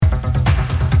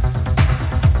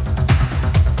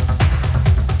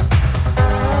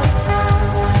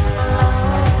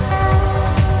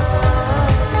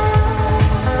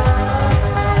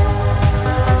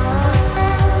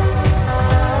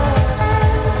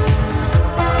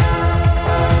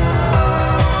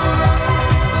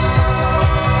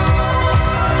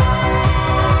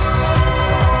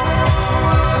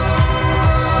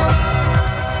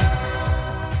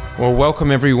Well,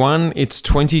 welcome everyone. It's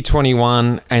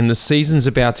 2021 and the season's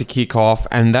about to kick off,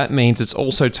 and that means it's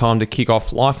also time to kick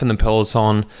off Life in the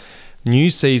Peloton. New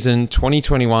season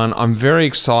 2021. I'm very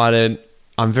excited.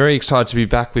 I'm very excited to be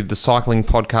back with the Cycling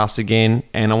Podcast again,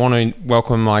 and I want to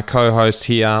welcome my co-host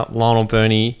here, Lionel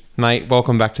Burney. Mate,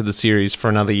 welcome back to the series for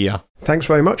another year. Thanks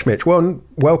very much, Mitch. Well,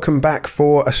 welcome back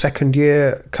for a second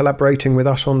year collaborating with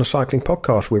us on the Cycling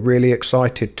Podcast. We're really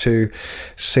excited to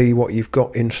see what you've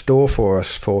got in store for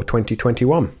us for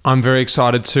 2021. I'm very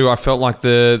excited too. I felt like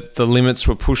the limits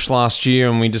were pushed last year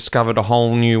and we discovered a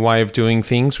whole new way of doing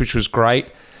things, which was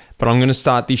great. But I'm going to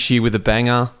start this year with a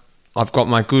banger. I've got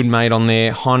my good mate on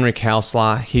there, Heinrich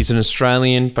Hausler. He's an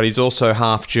Australian, but he's also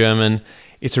half German.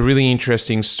 It's a really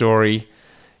interesting story.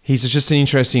 He's just an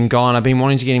interesting guy, and I've been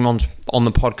wanting to get him on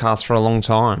the podcast for a long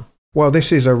time. Well,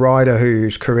 this is a rider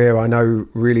whose career I know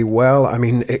really well. I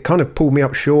mean, it kind of pulled me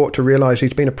up short to realise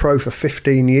he's been a pro for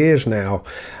 15 years now,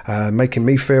 making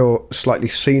me feel slightly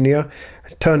senior.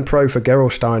 Turned pro for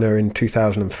Gerolsteiner in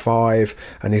 2005,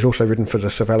 and he's also ridden for the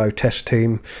Cervelo test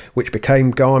team, which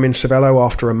became Garmin Cervelo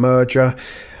after a merger.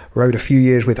 Rode a few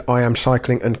years with I Am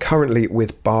Cycling and currently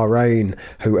with Bahrain,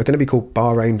 who are going to be called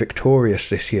Bahrain Victorious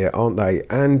this year, aren't they?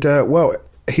 And, well,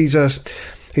 he's a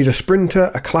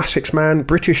sprinter, a classics man.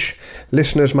 British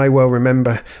listeners may well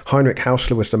remember Heinrich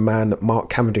Hausler was the man that Mark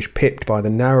Cavendish pipped by the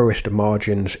narrowest of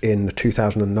margins in the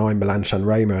 2009 Milan-San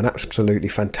Remo, an absolutely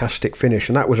fantastic finish.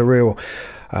 And that was a real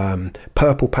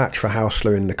purple patch for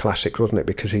Hausler in the classics, wasn't it?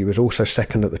 Because he was also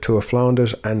second at the Tour of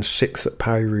Flanders and sixth at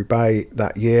Paris-Roubaix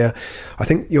that year. I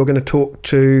think you're going to talk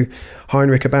to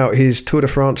Heinrich about his Tour de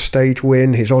France stage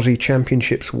win, his Aussie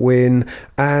Championships win,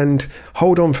 and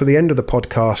hold on for the end of the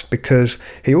podcast because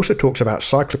he also talks about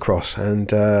cyclocross.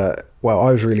 And well,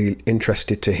 I was really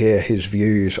interested to hear his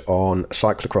views on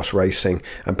cyclocross racing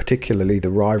and particularly the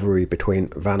rivalry between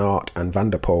Van Aert and Van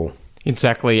der Poel.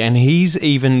 Exactly, and he's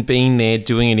even been there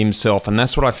doing it himself, and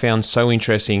that's what I found so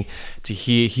interesting to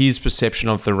hear his perception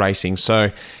of the racing. So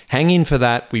hang in for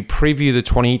that. We preview the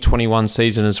 2021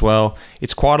 season as well.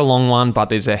 It's quite a long one, but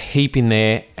there's a heap in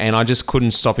there, and I just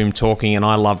couldn't stop him talking, and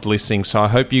I loved listening. So I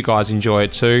hope you guys enjoy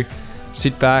it too.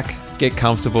 Sit back, get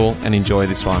comfortable, and enjoy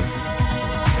this one.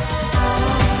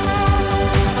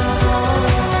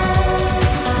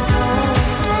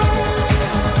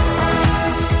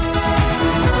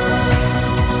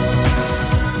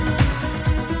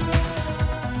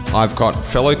 I've got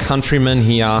fellow countryman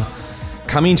here,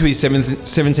 coming into his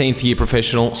 17th year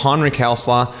professional, Heinrich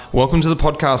Hausler. Welcome to the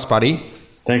podcast, buddy.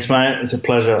 Thanks, mate. It's a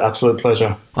pleasure, absolute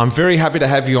pleasure. I'm very happy to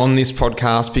have you on this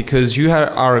podcast because you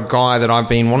are a guy that I've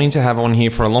been wanting to have on here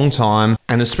for a long time.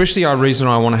 And especially the reason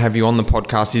I want to have you on the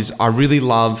podcast is I really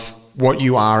love what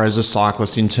you are as a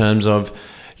cyclist in terms of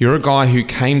you're a guy who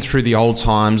came through the old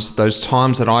times, those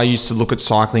times that I used to look at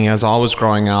cycling as I was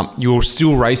growing up. You were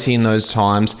still racing in those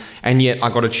times, and yet I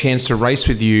got a chance to race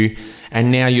with you,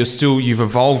 and now you've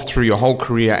evolved through your whole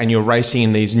career and you're racing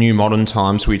in these new modern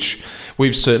times, which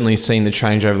we've certainly seen the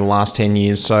change over the last 10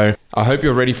 years. So I hope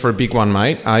you're ready for a big one,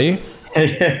 mate. Are you?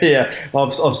 Yeah.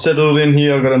 I've settled in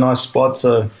here. I've got a nice spot,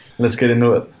 so let's get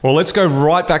into it. Well, let's go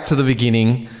right back to the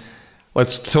beginning.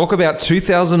 Let's talk about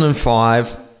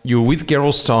 2005. You were with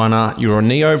Gerolsteiner, you were a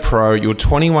Neo Pro, you were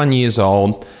 21 years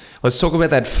old. Let's talk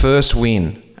about that first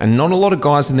win. And not a lot of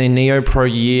guys in their Neo Pro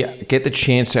year get the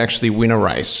chance to actually win a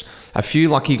race. A few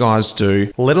lucky guys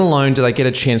do, let alone do they get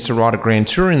a chance to ride a Grand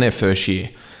Tour in their first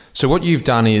year. So what you've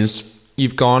done is,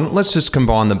 you've gone, let's just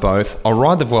combine the both. I'll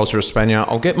ride the Vuelta a España,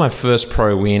 I'll get my first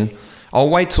pro win. I'll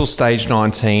wait till stage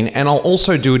 19, and I'll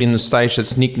also do it in the stage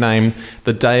that's nicknamed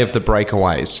the Day of the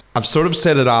Breakaways. I've sort of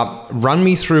set it up. Run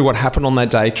me through what happened on that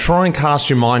day. Try and cast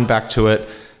your mind back to it.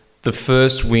 The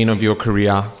first win of your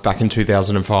career back in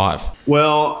 2005.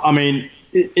 Well, I mean,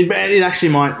 it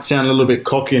actually might sound a little bit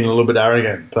cocky and a little bit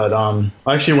arrogant, but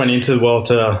I actually went into the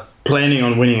Vuelta planning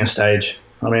on winning a stage.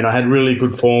 I mean, I had really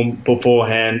good form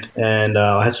beforehand, and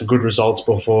I had some good results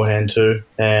beforehand too,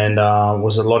 and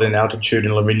was a lot in altitude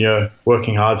in Livigno,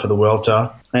 working hard for the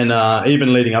Vuelta. And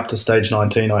even leading up to stage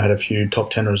 19, I had a few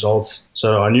top 10 results.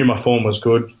 So I knew my form was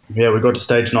good. Yeah, we got to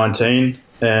stage 19,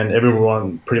 and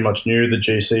everyone pretty much knew the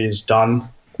GC is done.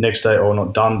 Next day, or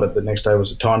not done, but the next day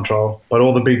was a time trial. But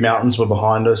all the big mountains were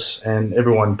behind us, and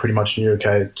everyone pretty much knew,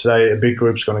 okay, today a big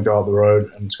group's going to go up the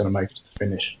road, and it's going to make it to the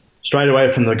finish. Straight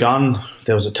away from the gun,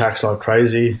 there was attacks like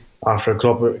crazy. After a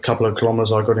couple of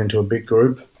kilometres, I got into a big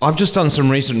group. I've just done some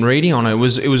recent reading on it.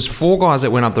 It was four guys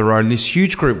that went up the road, and this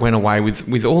huge group went away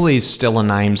with all these stellar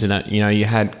names in it. You know, you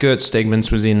had Gert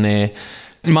Stegmans was in there,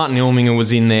 Martin Ilminger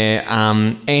was in there,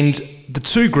 and the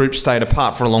two groups stayed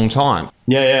apart for a long time.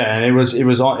 Yeah, and it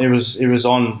was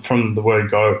on from the word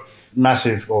go.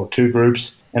 massive, or 2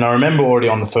 groups. And I remember already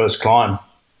on the first climb,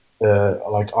 I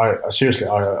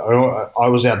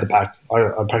was out the back.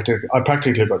 I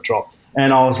practically got dropped.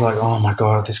 And I was like, oh my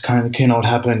God, this cannot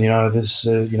happen.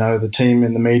 The team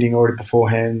in the meeting already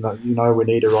beforehand, we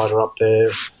need a rider up there.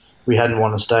 We hadn't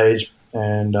won a stage,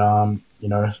 and,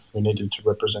 we needed to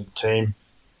represent the team.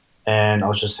 And I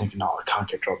was just thinking, no, I can't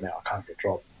get dropped now. I can't get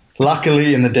dropped.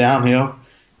 Luckily, in the downhill,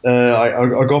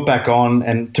 I got back on.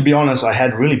 And to be honest, I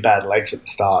had really bad legs at the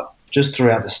start. Just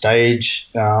throughout the stage,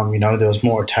 there was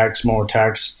more attacks.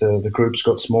 The groups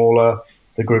got smaller.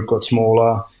 The group got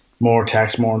smaller. More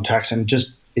attacks. And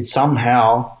just,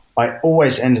 I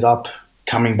always ended up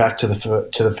coming back to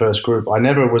the first group. I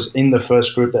never was in the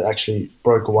first group that actually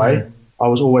broke away. I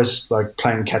was always like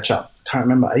playing catch up. Can't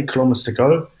remember, 8 kilometers to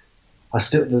go.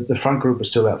 The front group was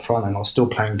still out front, and I was still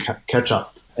playing catch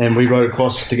up. And we rode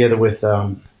across together with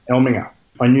Elminger.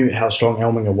 I knew how strong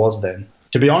Elminger was then.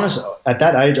 To be honest, at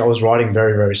that age, I was riding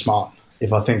very, very smart,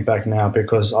 if I think back now,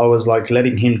 because I was like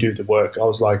letting him do the work.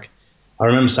 I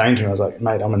remember saying to him, I was like,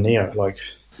 mate, I'm a Neo. Like,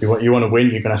 you want to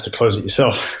win, you're going to have to close it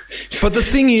yourself. But the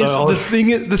thing is,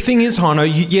 the thing is, Heino,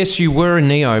 yes, you were a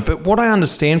Neo, but what I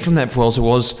understand from that, Vuelta,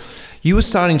 was you were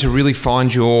starting to really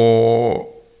find your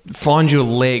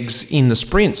legs in the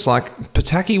sprints. Like,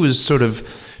 Pataki was sort of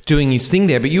doing his thing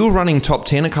there, but you were running top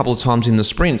 10 a couple of times in the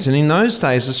sprints. And in those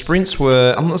days, the sprints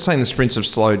were, I'm not saying the sprints have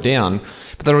slowed down,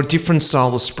 but they were a different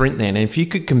style of sprint then. And if you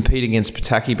could compete against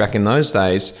Pataki back in those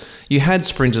days, you had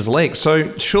sprinters' legs.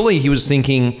 So surely he was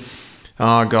thinking,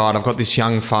 oh God, I've got this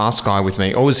young, fast guy with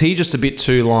me. Or was he just a bit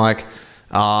too like,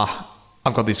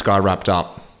 I've got this guy wrapped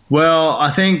up? Well, I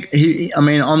think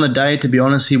on the day, to be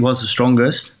honest, he was the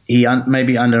strongest. He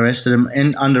maybe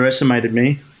underestimated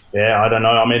me. Yeah, I don't know.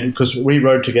 I mean, because we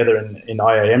rode together in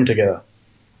IAM together,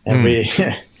 and we.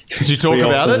 Did you talk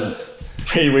about it?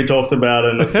 We talked about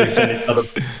it, and we sent each other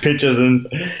pictures, and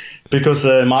because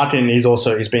Martin,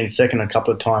 he's been second a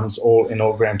couple of times in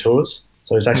all Grand Tours,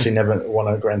 so he's actually never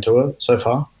won a Grand Tour so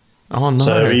far. Oh no!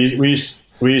 So we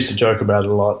used to joke about it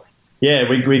a lot. Yeah,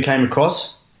 we came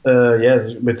across.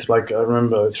 With I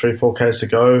remember 3-4 Ks to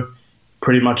go.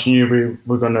 Pretty much knew we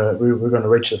were gonna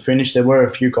reach the finish. There were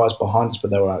a few guys behind us, but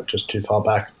they were just too far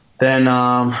back. Then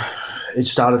it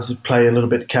started to play a little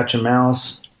bit catch and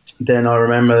mouse. Then I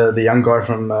remember the young guy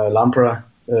from Lampra,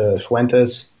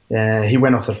 Fuentes. He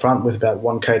went off the front with about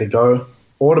 1K to go.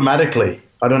 Automatically,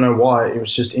 I don't know why. It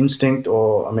was just instinct,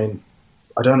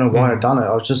 I don't know why I'd done it.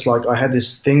 I was just like, I had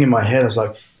this thing in my head. I was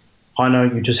like, I know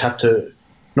you just have to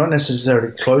not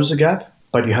necessarily close the gap,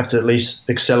 but you have to at least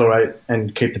accelerate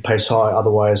and keep the pace high.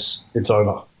 Otherwise, it's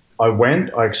over. I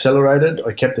accelerated,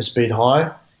 I kept the speed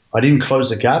high. I didn't close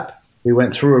the gap. We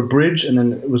went through a bridge, and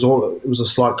then it was a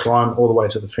slight climb all the way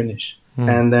to the finish.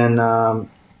 And then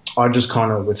I just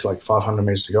kind of, with like 500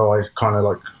 meters to go, I kind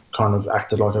of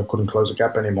acted like I couldn't close the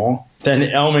gap anymore. Then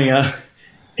Elminger,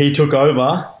 he took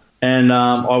over, and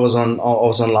I was on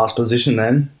last position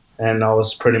then, and I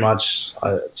was pretty much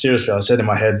seriously. I said in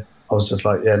my head, I was just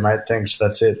like, yeah, mate, thanks.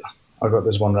 That's it. I got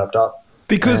this one wrapped up.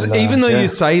 Because even though you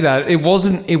say that, it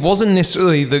wasn't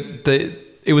necessarily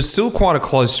it was still quite a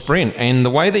close sprint. And the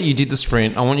way that you did the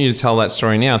sprint, I want you to tell that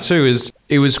story now too, is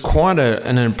it was quite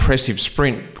an impressive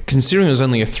sprint. Considering it was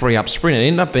only a 3-up sprint, it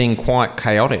ended up being quite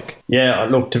chaotic. Yeah,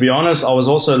 look, to be honest, I was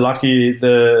also lucky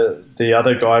the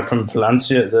other guy from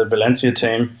Valencia, the Valencia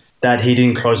team, that he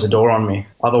didn't close the door on me.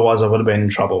 Otherwise, I would have been in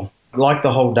trouble. Like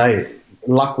the whole day,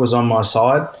 luck was on my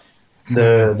side.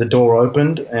 The door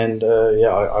opened, and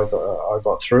I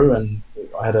got through, and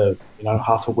I had a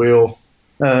half a wheel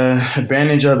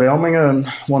advantage over Elminger and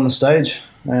won the stage.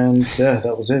 And yeah,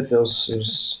 that was it. It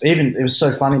was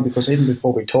so funny because even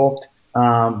before we talked,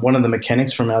 one of the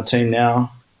mechanics from our team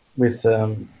now with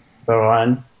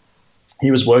Bahrain,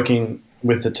 he was working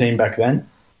with the team back then,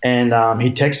 and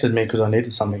he texted me because I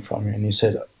needed something from him, and he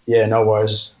said, "Yeah, no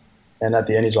worries." And at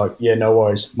the end, he's like, "Yeah, no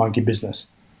worries, monkey business."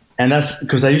 And that's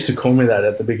because they used to call me that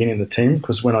at the beginning of the team,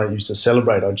 because when I used to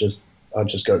celebrate, I'd just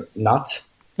go nuts.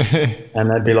 And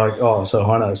they'd be like, "Oh, so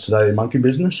Heino, is today monkey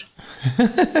business?"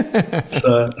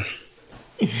 So,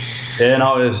 yeah,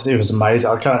 no, it was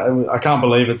amazing. I can't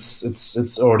believe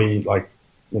it's already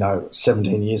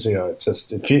 17 years ago. It's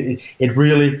just it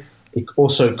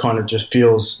also kind of just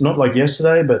feels not like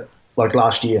yesterday, but like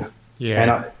last year. Yeah.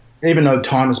 And even though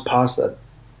time has passed, that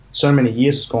so many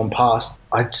years has gone past,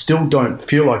 I still don't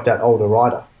feel like that older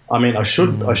rider. I mean, I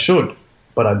should,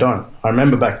 but I don't. I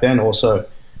remember back then also,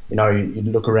 you'd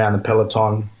look around the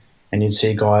peloton and you'd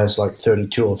see guys like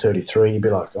 32 or 33. You'd be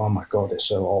like, oh my God, they're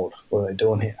so old. What are they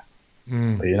doing here?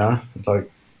 But, it's like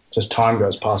just time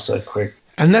goes past so quick.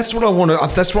 And that's what I wanted.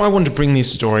 That's why I wanted to bring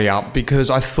this story up, because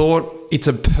I thought it's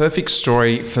a perfect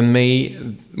story for me.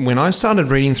 When I started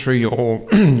reading through your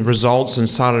results and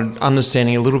started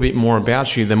understanding a little bit more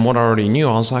about you than what I already knew,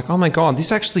 I was like, oh my God,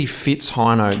 this actually fits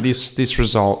Heino, this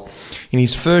result. In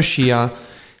his first year,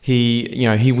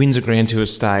 he wins a Grand Tour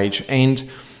stage. And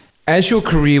as your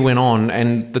career went on,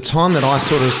 and the time that I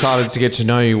sort of started to get to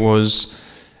know you was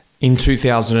in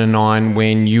 2009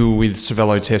 when you were with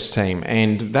Cervelo Test Team.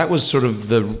 And that was sort of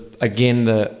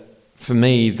for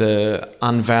me, the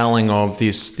unveiling of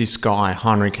this guy,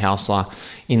 Heinrich Hausler,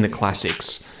 in the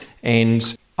classics.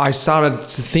 And I started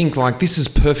to think, like, this is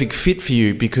perfect fit for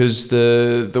you, because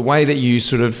the way that you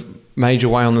sort of made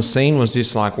your way on the scene was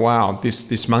this, like, wow,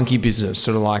 this monkey business,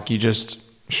 sort of like you just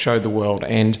showed the world.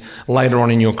 And later on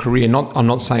in your career, I'm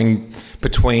not saying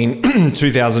between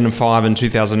 2005 and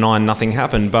 2009 nothing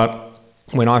happened, but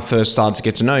when I first started to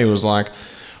get to know you, it was like,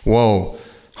 whoa,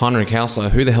 Heinrich Hausler,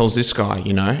 who the hell's this guy,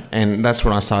 And that's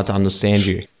when I started to understand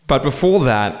you. But before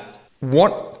that,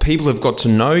 what people have got to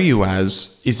know you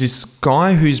as is this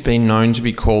guy who's been known to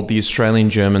be called the Australian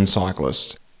German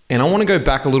cyclist. And I want to go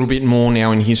back a little bit more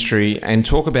now in history and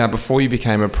talk about before you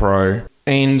became a pro.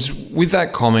 And with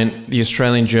that comment, the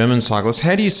Australian German cyclist,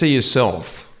 how do you see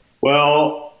yourself?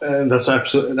 Well,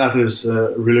 that is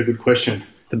a really good question.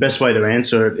 The best way to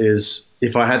answer it is,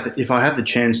 if I have the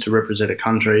chance to represent a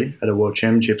country at a World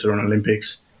Championships or an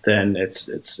Olympics, then it's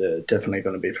definitely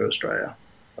going to be for Australia.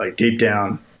 Like, deep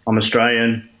down, I'm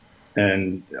Australian,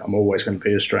 and I'm always going to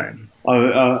be Australian.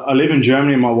 I live in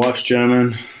Germany. My wife's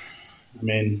German. I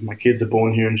mean, my kids are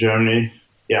born here in Germany.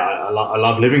 Yeah, I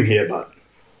love living here, but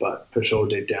for sure,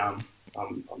 deep down,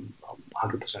 I'm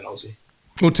 100% Aussie.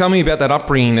 Well, tell me about that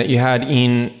upbringing that you had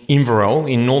in Inverell,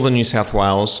 in northern New South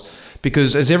Wales,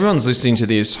 because as everyone's listening to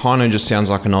this, Heino just sounds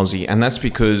like an Aussie, and that's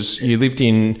because you lived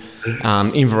in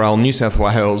Inverell, New South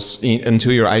Wales,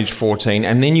 until you were age 14,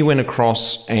 and then you went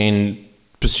across and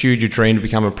pursued your dream to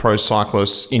become a pro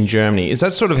cyclist in Germany. Is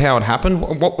that sort of how it happened?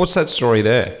 What's that story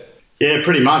there? Yeah,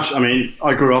 pretty much. I mean,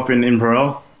 I grew up in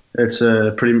Inverell. It's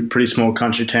a pretty small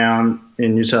country town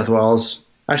in New South Wales.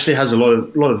 Actually has a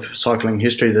lot of cycling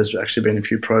history. There's actually been a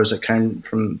few pros that came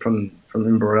from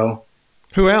Inverell.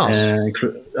 Who else?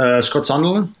 Scott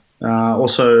Sunderland.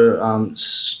 Also,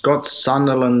 Scott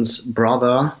Sunderland's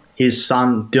brother, his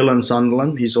son Dylan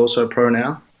Sunderland. He's also a pro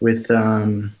now with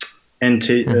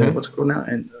NT. What's it called now?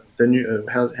 And the new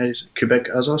Quebec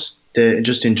Azos.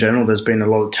 Just in general, there's been a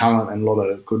lot of talent and a lot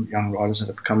of good young riders that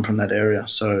have come from that area.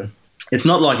 So it's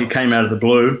not like it came out of the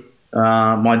blue.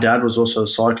 My dad was also a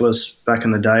cyclist back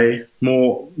in the day,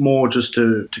 more just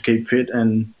to keep fit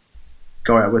and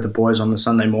go out with the boys on the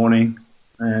Sunday morning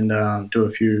and do a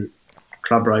few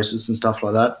club races and stuff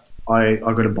like that. I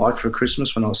got a bike for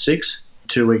Christmas when I was 6.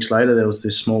 2 weeks later, there was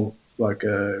this small like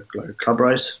a club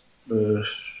race.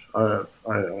 I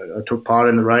took part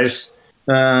in the race,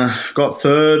 got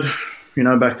third.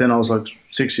 Back then I was like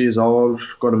 6 years old,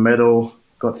 got a medal,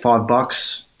 got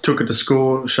 $5, took it to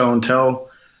school, show and tell.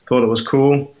 Thought it was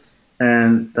cool,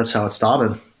 and that's how it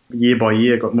started. Year by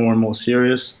year, got more and more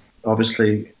serious.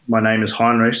 Obviously, my name is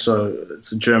Heinrich, so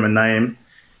it's a German name,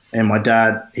 and my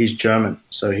dad, he's German,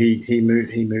 so he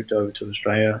moved over to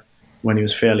Australia when he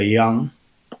was fairly young,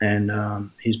 and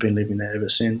he's been living there ever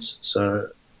since. So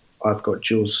I've got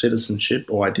dual citizenship,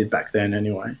 or I did back then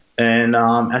anyway. And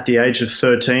at the age of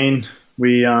 13,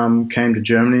 we came to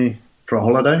Germany for a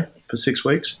holiday for 6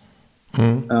 weeks.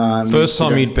 First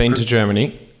time you'd been to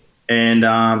Germany? And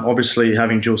obviously,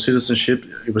 having dual citizenship,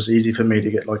 it was easy for me to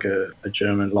get like a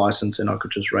German license, and I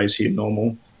could just race here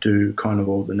normal, do kind of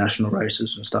all the national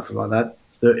races and stuff like that.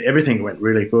 Everything went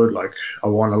really good. Like, I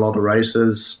won a lot of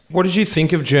races. What did you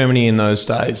think of Germany in those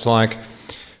days? Like,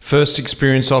 first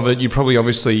experience of it, you probably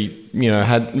obviously,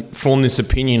 had formed this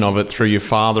opinion of it through your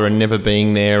father and never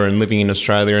being there and living in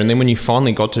Australia. And then when you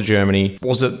finally got to Germany,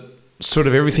 was it sort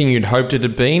of everything you'd hoped it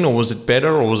had been, or was it better,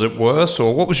 or was it worse,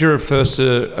 or what was your first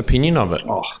opinion of it?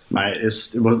 Oh, mate,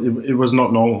 it was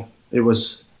not normal. It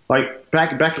was like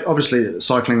back. Obviously,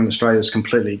 cycling in Australia has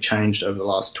completely changed over the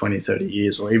last 20, 30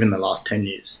 years, or even the last 10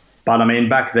 years. But I mean,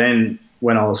 back then,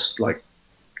 when I was like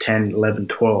 10, 11,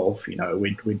 12,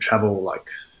 we'd travel like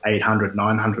 800,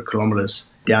 900 kilometres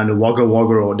down to Wagga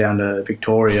Wagga or down to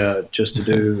Victoria just to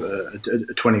do a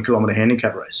 20-kilometre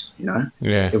handicap race,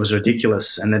 Yeah. It was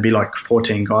ridiculous. And there'd be like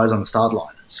 14 guys on the start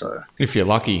line. So if you're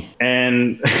lucky.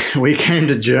 And we came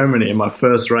to Germany in my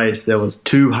first race. There was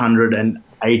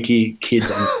 280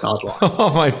 kids on the start line.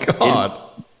 Oh, my God.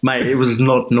 Mate, it was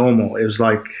not normal. It was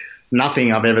like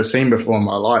nothing I've ever seen before in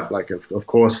my life. Like, of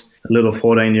course, a little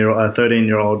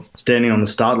 13-year-old standing on the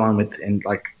start line and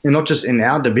not just in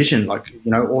our division, like,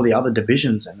 you know, all the other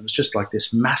divisions. And it was just like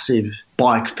this massive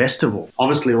bike festival.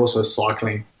 Obviously, also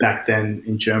cycling back then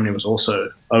in Germany was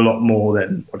also a lot more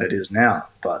than what it is now.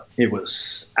 But it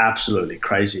was absolutely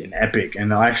crazy and epic.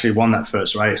 And I actually won that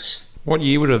first race. What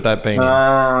year would have that been?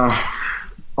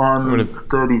 I'm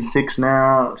 36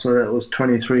 now, so that was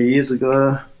 23 years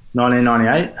ago,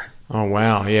 1998. Oh,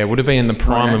 wow. Yeah, it would have been in the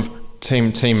prime of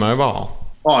T-Mobile.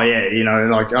 Oh, yeah. You know,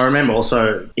 like, I remember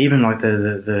also even like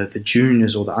the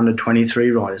juniors or the under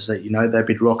 23 riders that, you know, they'd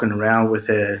be rocking around with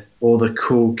all the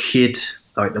cool kit,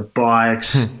 like the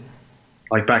bikes.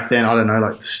 Like back then, I don't know,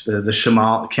 like the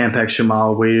Shimano, Campac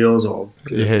Shimano wheels or...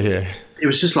 Yeah. It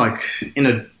was just like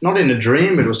not in a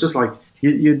dream, but it was just like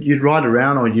you'd ride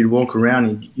around or you'd walk around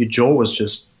and your jaw was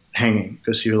just hanging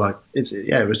because you were like,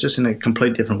 it was just in a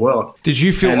complete different world. Did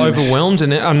you feel overwhelmed?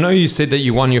 And I know you said that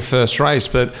you won your first race,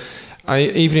 but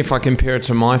even if I compare it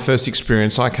to my first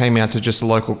experience, I came out to just a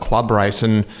local club race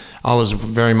and I was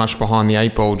very much behind the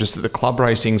eight ball just at the club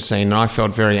racing scene, and I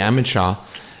felt very amateur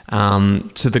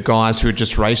to the guys who had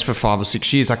just raced for 5 or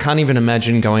 6 years. I can't even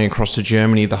imagine going across to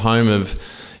Germany, the home of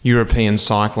European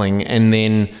cycling, and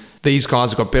then these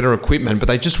guys have got better equipment, but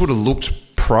they just would have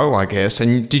looked pro, I guess.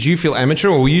 And did you feel amateur,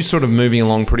 or were you sort of moving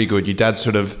along pretty good? Your dad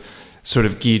sort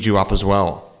of geared you up as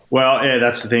well. Well, yeah,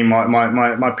 that's the thing.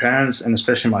 My parents, and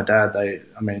especially my dad,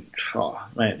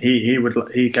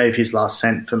 he gave his last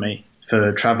cent for me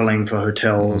for traveling, for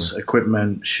hotels,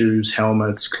 equipment, shoes,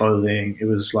 helmets, clothing. It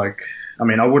was like, I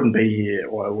mean, I wouldn't be here,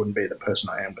 or I wouldn't be the person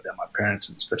I am without my parents,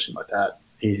 and especially my dad.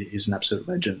 He's an absolute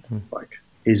legend. Like,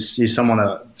 he's someone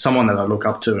that I look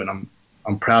up to, and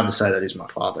I'm proud to say that he's my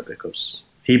father, because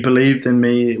he believed in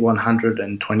me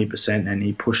 120%, and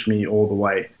he pushed me all the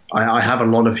way. I have a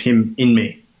lot of him in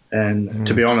me, and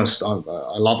to be honest, I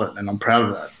love it, and I'm proud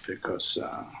of that, because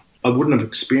I wouldn't have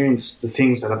experienced the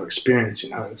things that I've experienced. You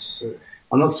know,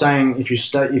 I'm not saying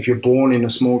if you're born in a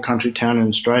small country town in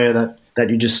Australia that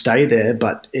you just stay there,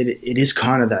 but it is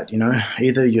kind of that, you know.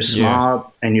 Either you're smart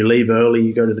and you leave early,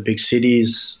 you go to the big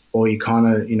cities, or you kind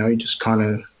of, you know, you just kind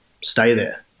of stay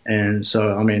there. And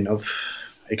so, I mean, I've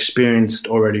experienced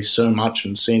already so much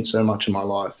and seen so much in my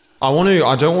life.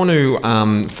 I don't want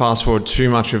to fast forward too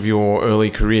much of your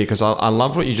early career, because I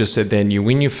love what you just said then. You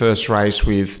win your first race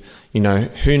with, you know,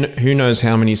 who knows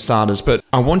how many starters. But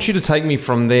I want you to take me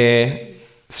from there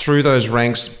through those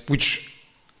ranks, which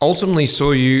ultimately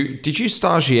saw you... Did you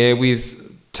stagiaire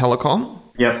with Telecom?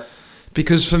 Yep.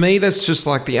 Because for me, that's just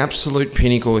like the absolute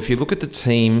pinnacle. If you look at the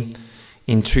team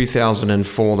in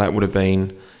 2004, that would have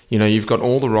been, you know, you've got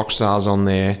all the rock stars on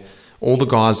there, all the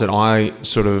guys that I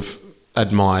sort of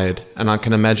admired, and I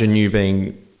can imagine you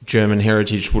being German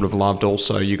heritage would have loved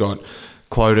also. You got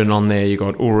Cloden on there, you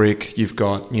got Ulrich, you've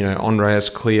got, you know, Andreas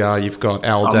Clear, you've got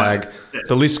Aldag,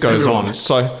 the list goes on.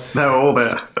 So they're all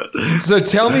there. So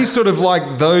tell me sort of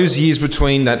like those years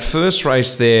between that first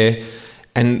race there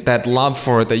and that love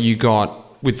for it that you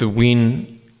got with the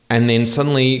win, and then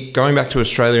suddenly going back to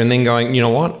Australia and then going, you know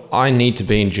what, I need to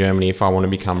be in Germany if I want to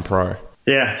become pro.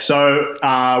 Yeah, so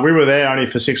we were there only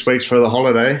for 6 weeks for the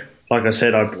holiday. Like I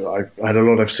said, I had a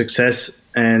lot of success,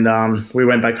 and we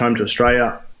went back home to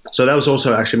Australia. So that was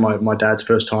also actually my dad's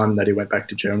first time that he went back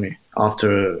to Germany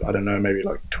after, I don't know, maybe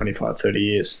like 25, 30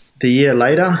 years. The year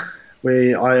later,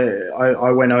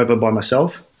 I went over by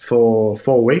myself for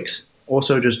 4 weeks,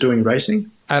 also just doing racing.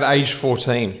 At age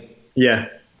 14? Yeah.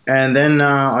 And then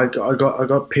I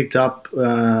got picked up,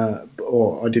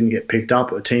 or I didn't get picked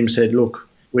up. A team said, look,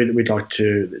 we'd like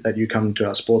that you come to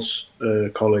our sports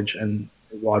college and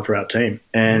ride for our team.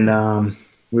 And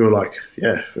we were like,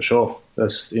 yeah, for sure.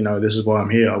 That's, you know, this is why I'm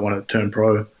here. I want to turn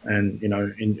pro, and, you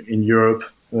know, in Europe,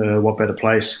 what better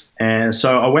place? And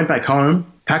so I went back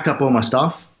home, packed up all my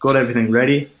stuff, got everything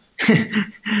ready,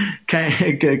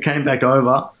 came back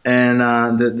over,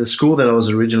 and the school that I was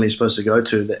originally supposed to go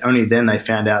to, only then they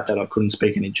found out that I couldn't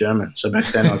speak any German. So back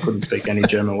then I couldn't speak any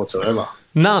German whatsoever.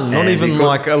 None, not even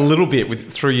like a little bit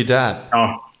through your dad?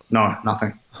 Oh, no,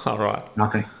 nothing. All right.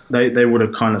 Nothing. They would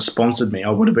have kind of sponsored me. I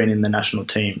would have been in the national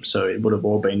team, so it would have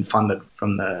all been funded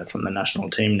from the national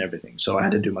team and everything. So I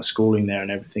had to do my schooling there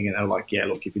and everything. And they were like, "Yeah,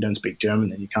 look, if you don't speak German,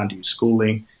 then you can't do your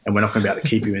schooling, and we're not going to be able to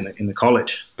keep you in the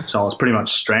college." So I was pretty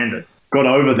much stranded. Got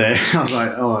over there. I was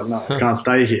like, "Oh no, I can't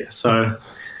stay here." So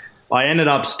I ended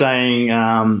up staying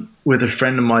with a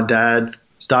friend of my dad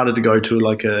started to go to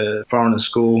like a foreigner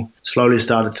school, slowly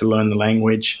started to learn the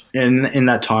language. In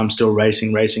that time, still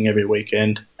racing every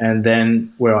weekend. And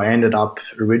then where I ended up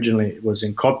originally was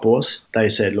in Cottbus. They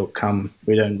said, look, come,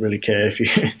 we don't really care if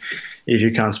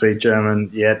you can't speak German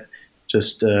yet,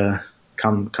 just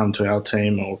come to our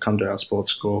team or come to our sports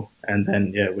school. And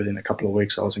then, within a couple of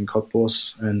weeks, I was in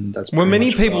Cottbus, and that's Were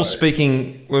many people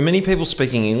speaking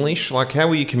English? Like, how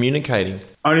were you communicating?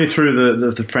 Only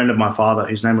through the friend of my father.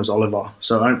 His name was Oliver.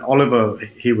 So Oliver,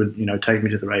 he would take me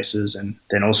to the races, and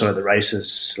then also at the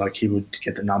races, like he would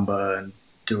get the number and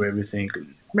do everything. I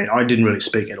mean, I didn't really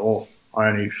speak at all.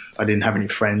 I didn't have any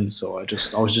friends, so I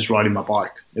was just riding my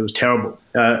bike. It was terrible.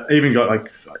 Even got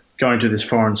like going to this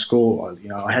foreign school.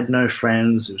 I had no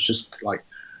friends. It was just like,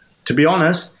 to be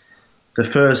honest, the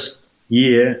first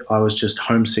year I was just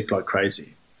homesick like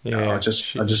crazy. I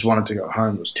just wanted to go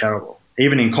home. It was terrible.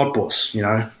 Even in Cottbus,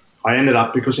 I ended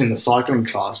up, because in the cycling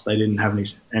class they didn't have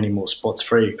any more spots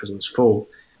free because it was full.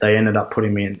 They ended up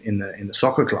putting me in the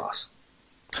soccer class,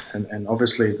 and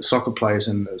obviously the soccer players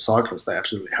and the cyclists, they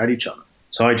absolutely hate each other.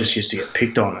 So I just used to get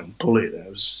picked on and bullied.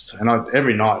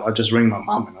 Every night I just ring my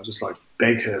mum and I just like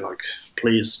beg her, like,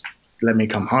 please let me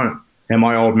come home. And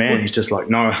my old man, he's just like,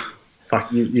 no,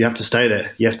 fuck, you have to stay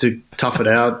there. You have to tough it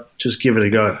out. Just give it a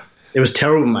go. It was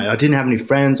terrible, mate. I didn't have any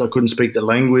friends. I couldn't speak the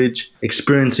language.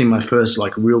 Experiencing my first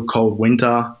like real cold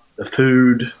winter, the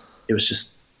food. It was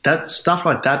just that stuff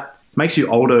like that makes you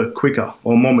older quicker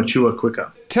or more mature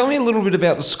quicker. Tell me a little bit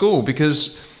about the school,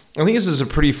 because I think this is a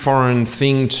pretty foreign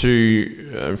thing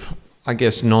to, I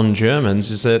guess,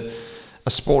 non-Germans, is that a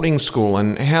sporting school,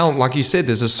 and how, like you said,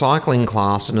 there's a cycling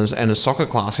class and a soccer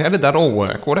class. How did that all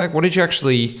work? What did you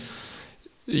actually...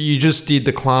 You just did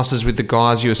the classes with the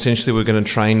guys you essentially were going to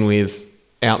train with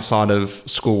outside of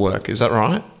schoolwork, is that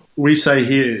right? We say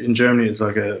here in Germany it's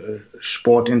like a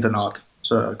Sportinternat,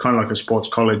 so kind of like a sports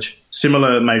college,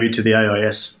 similar maybe to the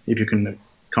AIS, if you can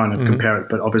kind of compare it,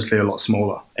 but obviously a lot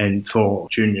smaller and for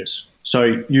juniors.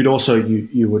 So you'd also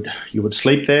you would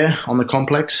sleep there on the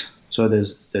complex. So there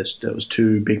was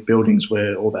two big buildings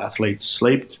where all the athletes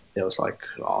slept. There was like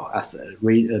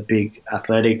a big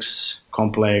athletics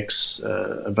complex,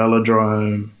 a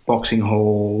velodrome, boxing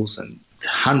halls, and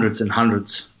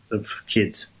hundreds of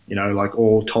kids, like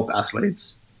all top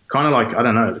athletes. Kind of like, I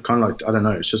don't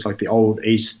know, it's just like the old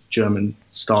East German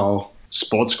style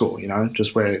sports school,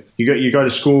 just where you go to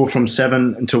school from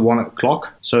 7 until 1 o'clock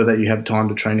so that you have time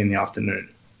to train in the afternoon.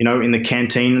 In the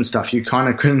canteen and stuff, you kind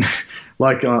of couldn't,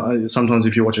 like sometimes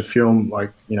if you watch a film,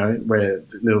 like, where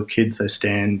little kids, they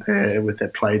stand there with their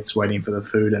plates waiting for the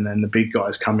food, and then the big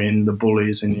guys come in, the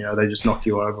bullies, and, they just knock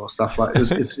you over or stuff like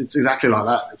that. It's exactly like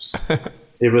that.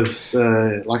 It was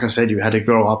like I said, you had to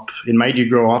grow up. It made you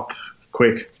grow up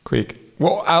quick.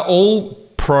 Well, are all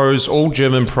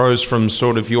German pros from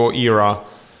sort of your era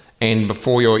and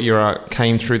before your era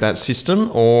came through that system,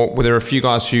 or were there a few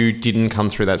guys who didn't come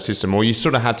through that system, or you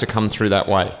sort of had to come through that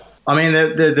way? I mean,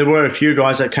 there were a few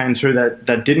guys that came through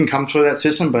that didn't come through that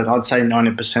system, but I'd say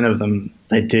 90% of them,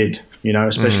 they did,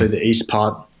 especially the East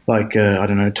part, like, I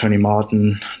don't know, Tony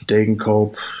Martin,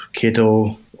 Degenkolb,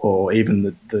 Kittel, or even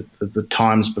the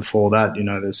times before that,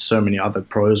 there's so many other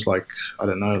pros, like, I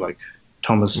don't know, like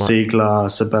Thomas Ziegler,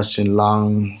 Sebastian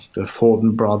Lang, the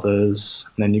Fortin brothers,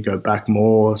 and then you go back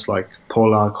more, it's like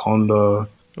Pollack, Hondo,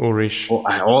 Ulrich. All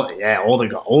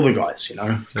the guys,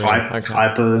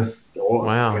 Kuiper.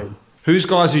 Wow. I mean, who's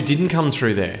guys who didn't come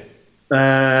through there?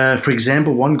 For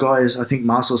example, one guy is, I think,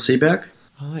 Marcel Seeberg.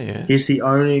 Oh, yeah. He's the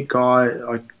only guy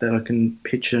that I can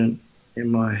picture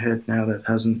in my head now that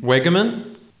hasn't...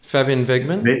 Wegemann? Fabian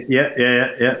Wegemann? Yeah.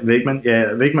 Wegemann.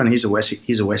 Yeah, Wegemann, he's a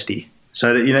Westie.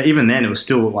 So, even then it was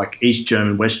still like East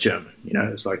German, West German.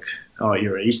 It's like, oh,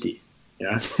 you're an Eastie.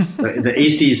 The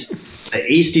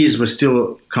Easties were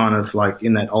still kind of like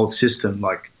in that old system,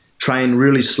 like train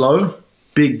really slow,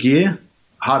 big gear,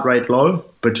 heart rate low,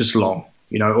 but just long.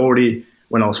 Already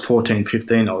when I was 14,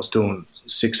 15, I was doing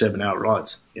 6-7 hour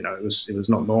rides. It was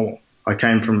not normal. I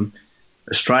came from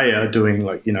Australia doing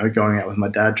going out with my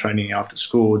dad, training after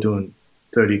school, doing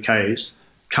 30 Ks,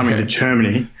 coming to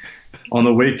Germany on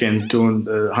the weekends doing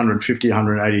 150,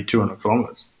 180, 200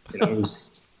 kilometers. It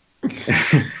was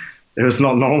it was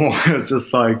not normal. It was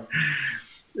just like,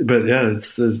 but yeah,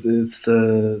 it's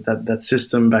that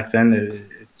system back then. It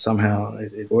somehow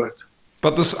worked.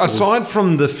 But aside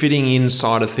from the fitting in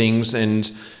side of things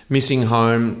and missing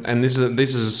home, and this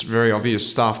is very obvious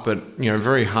stuff, but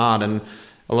very hard, and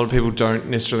a lot of people don't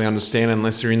necessarily understand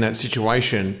unless they're in that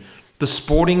situation. The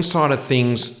sporting side of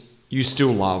things you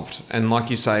still loved, and like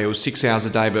you say, it was 6 hours a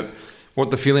day. But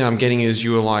what the feeling I'm getting is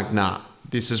you were like, nah,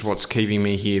 this is what's keeping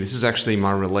me here. This is actually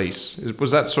my release.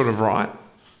 Was that sort of right?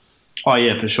 Oh,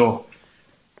 yeah, for sure.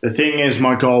 The thing is,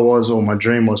 my goal was, or my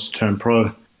dream was to turn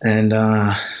pro. And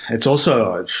it's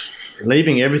also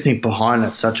leaving everything behind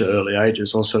at such an early age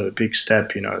is also a big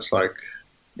step. You know, it's like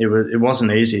it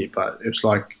wasn't easy, but it's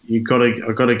like I got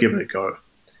to give it a go.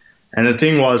 And the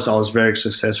thing was, I was very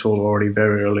successful already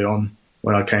very early on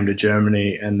when I came to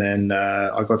Germany, and then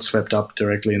I got swept up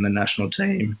directly in the national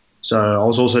team. So I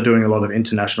was also doing a lot of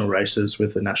international races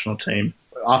with the national team.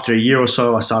 After a year or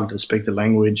so, I started to speak the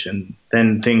language, and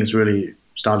then things really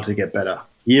started to get better.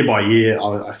 Year by year,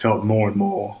 I felt more and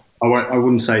more, I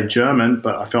wouldn't say German,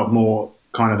 but I felt more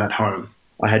kind of at home.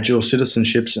 I had dual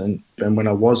citizenships, and when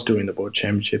I was doing the World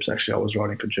Championships, actually, I was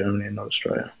riding for Germany and not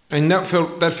Australia. And that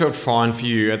felt fine for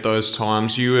you at those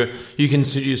times. You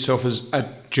consider yourself as a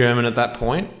German at that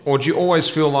point, or do you always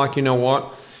feel like, you know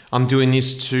what, I'm doing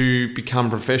this to become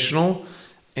professional,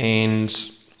 and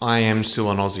I am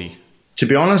still an Aussie? To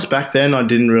be honest, back then I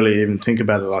didn't really even think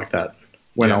about it like that.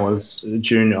 When I was a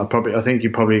junior, I think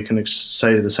you probably can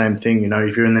say the same thing. You know,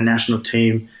 if you're in the national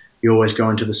team, you always go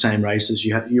into the same races.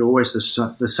 You're always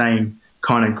the same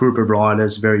kind of group of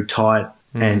riders, very tight.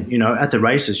 And, you know, at the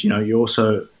races, you know,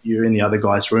 you're in the other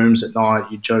guys' rooms at night,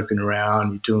 you're joking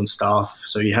around, you're doing stuff.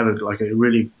 So you have a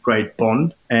really great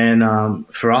bond. And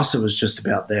for us, it was just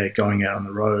about going out on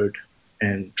the road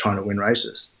and trying to win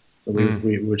races. So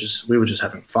we were just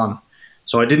having fun.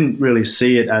 So I didn't really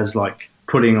see it as like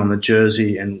putting on the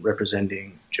jersey and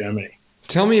representing Germany.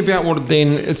 Tell me about what then,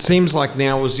 it seems like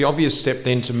now was the obvious step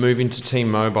then to move into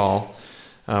T-Mobile,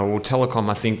 or Telecom,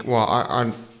 I think,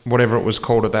 whatever it was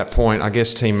called at that point, I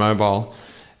guess T-Mobile,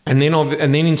 and then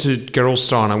into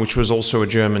Gerolsteiner, which was also a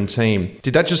German team.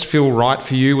 Did that just feel right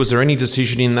for you? Was there any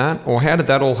decision in that? Or how did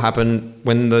that all happen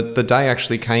when the day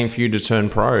actually came for you to turn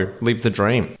pro, live the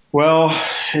dream? Well,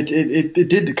 it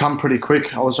did come pretty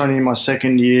quick. I was only in my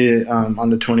second year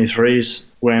under 23s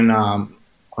when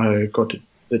I got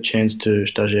the chance to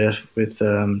stagiaire with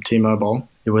T-Mobile.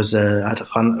 It was at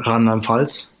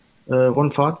Rheinland-Pfalz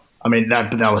Rundfahrt. I mean,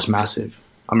 that was massive.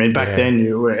 I mean, back then,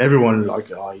 everyone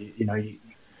they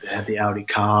had the Audi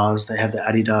cars, they had the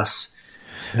Adidas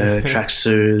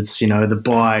tracksuits, you know, the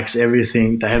bikes,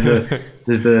 everything. They had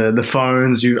the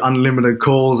phones, unlimited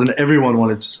calls, and everyone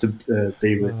wanted just to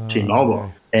be with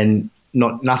T-Mobile. And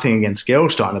nothing against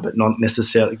Gerolsteiner, but not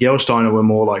necessarily. Gerolsteiner were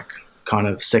more like kind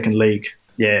of second league.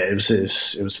 Yeah, it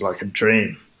was like a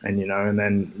dream. And, you know, and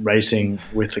then racing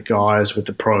with the guys, with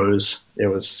the pros, it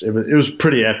was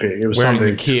pretty epic. It was wearing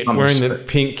the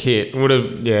pink kit.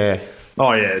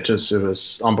 Oh yeah, it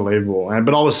was unbelievable.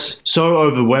 But I was so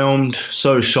overwhelmed,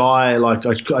 so shy. Like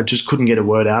I just couldn't get a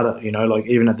word out. You know, like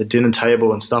even at the dinner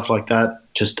table and stuff like that,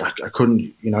 just I couldn't.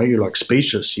 You know, you're like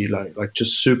speechless. You like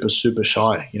just super super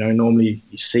shy. You know, normally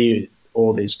you see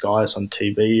all these guys on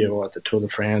TV or at the Tour de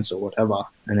France or whatever,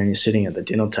 and then you're sitting at the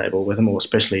dinner table with them, or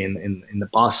especially in the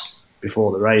bus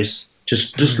before the race,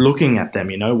 just looking at them,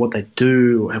 you know, what they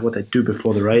do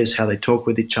before the race, how they talk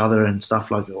with each other and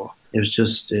stuff like that. It was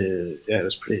just, it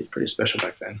was pretty special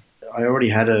back then. I already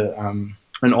had an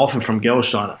offer from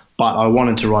Gerolsteiner, but I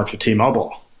wanted to ride for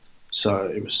T-Mobile, so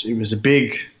it was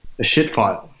a shit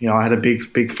fight. You know, I had a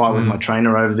big fight with my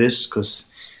trainer over this because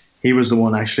he was the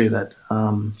one actually that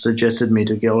suggested me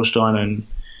to Gerolsteiner and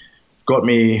got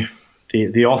me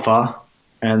the offer.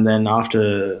 And then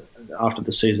after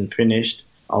the season finished,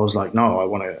 I was like, no, I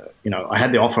want to, you know, I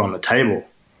had the offer on the table.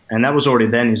 And that was already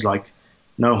then. He's like,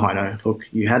 no, Heino, look,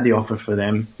 you had the offer for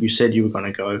them. You said you were going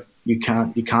to go. You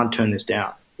can't turn this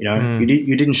down. You know,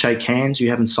 you didn't shake hands.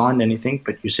 You haven't signed anything,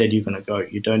 but you said you're going to go.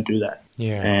 You don't do that.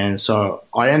 Yeah. And so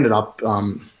I ended up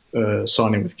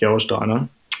signing with Gerolsteiner,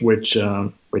 which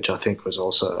I think was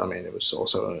also, I mean, it was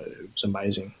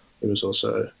amazing. It was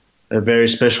also a very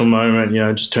special moment, you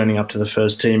know, just turning up to the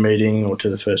first team meeting or to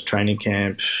the first training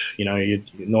camp. You know, you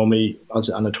normally, as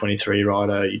an under 23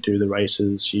 rider, you do the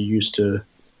races. You're used to,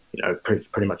 you know,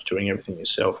 pretty much doing everything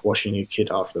yourself, washing your kit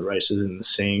after the races in the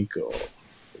sink or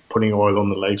putting oil on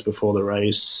the legs before the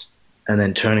race. And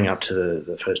then turning up to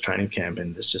the first training camp,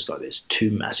 and there's just like these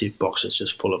two massive boxes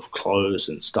just full of clothes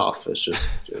and stuff. I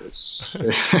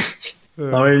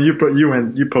mean, you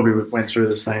probably went through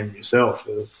the same yourself.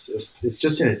 It's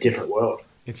just in a different world.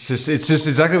 It's just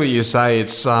exactly what you say.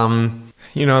 It's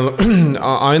you know,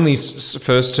 I only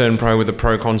first turned pro with a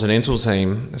Pro Continental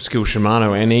team, Skill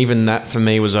Shimano, and even that for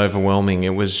me was overwhelming.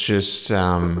 It was just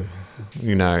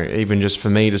you know, even just for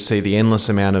me to see the endless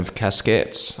amount of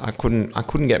casquettes, I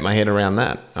couldn't get my head around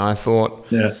that. I thought,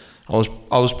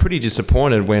 I was pretty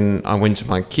disappointed when I went to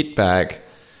my kit bag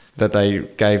that they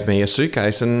gave me a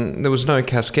suitcase and there was no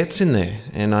casquettes in there.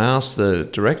 And I asked the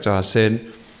director, I said,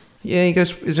 yeah, he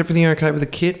goes, is everything okay with the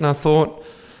kit? And I thought,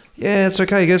 yeah, it's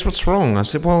okay. He goes, what's wrong? I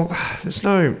said, well, there's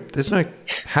no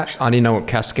hat. I didn't know what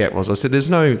casquette was. I said, there's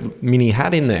no mini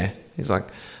hat in there. He's like,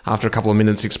 after a couple of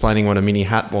minutes explaining what a mini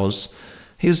hat was,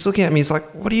 he was looking at me. He's like,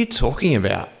 what are you talking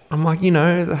about? I'm like,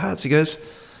 the hats. He goes,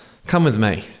 come with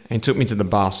me. And he took me to the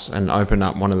bus and opened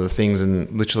up one of the things and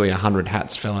literally 100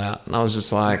 hats fell out. And I was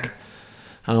just like,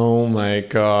 oh my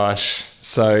gosh.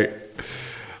 So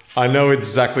I know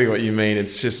exactly what you mean.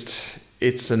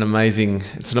 It's an amazing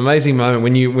moment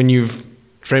when you've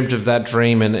dreamt of that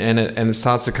dream and it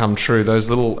starts to come true. Those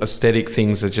little aesthetic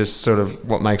things are just sort of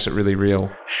what makes it really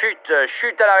real.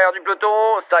 Chute à l'arrière du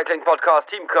peloton, cycling podcast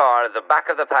team car at the back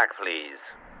of the pack, please.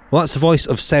 Well, that's the voice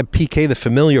of Seb Piquet, the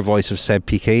familiar voice of Seb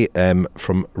Piquet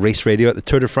from Race Radio at the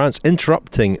Tour de France,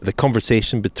 interrupting the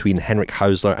conversation between Henrik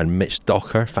Hausler and Mitch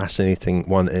Docker. Fascinating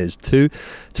one it is too.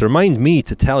 To remind me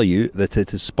to tell you that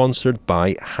it is sponsored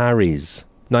by Harry's.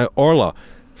 Now, Orla,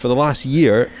 for the last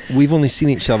year, we've only seen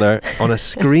each other on a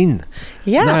screen.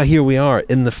 Yeah. Now here we are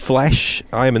in the flesh.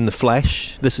 I am in the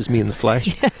flesh. This is me in the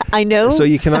flesh. Yeah, I know. So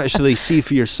you can actually see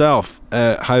for yourself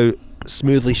how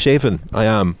smoothly shaven I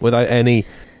am without any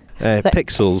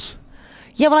pixels.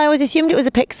 Yeah, well, I always assumed it was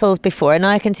a pixels before, and now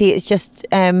I can see it's just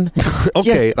okay,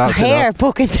 just that's hair enough.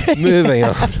 poking through. Moving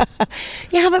on.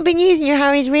 You haven't been using your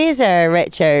Harry's razor,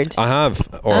 Richard? I have,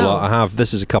 Orla. I have.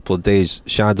 This is a couple of days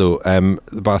shadow.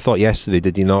 But I thought yesterday,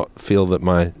 did you not feel that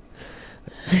my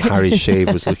Harry's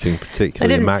shave was looking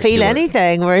particularly I didn't immaculate? feel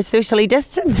anything. We're socially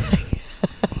distancing.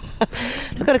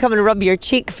 I've got to come and rub your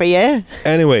cheek for you.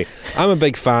 Anyway, I'm a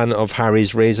big fan of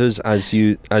Harry's razors, as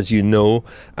you know,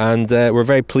 and we're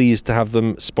very pleased to have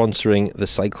them sponsoring the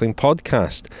Cycling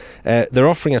Podcast. They're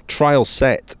offering a trial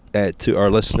set to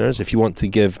our listeners. If you want to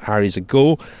give Harry's a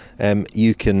go,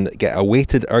 you can get a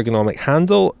weighted ergonomic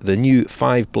handle, the new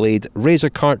 5-blade razor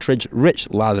cartridge, rich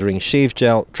lathering shave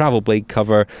gel, travel blade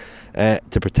cover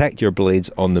to protect your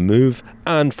blades on the move,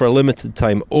 and for a limited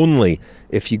time only,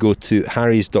 if you go to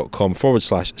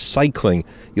harrys.com/cycling,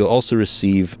 you'll also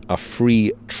receive a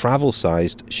free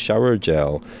travel-sized shower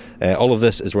gel. All of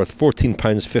this is worth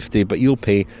 £14.50, but you'll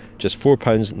pay just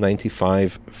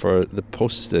 £4.95 for the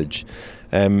postage.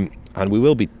 And we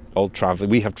will be all travelling.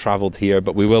 We have travelled here,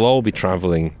 but we will all be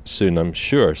travelling soon, I'm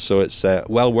sure. So it's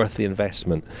well worth the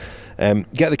investment.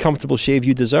 Get the comfortable shave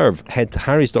you deserve. Head to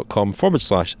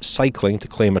harrys.com/cycling to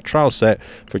claim a trial set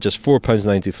for just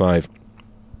 £4.95.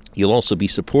 You'll also be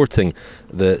supporting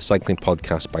the Cycling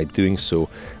Podcast by doing so.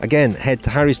 Again, head to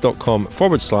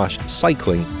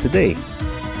harrys.com/cycling today.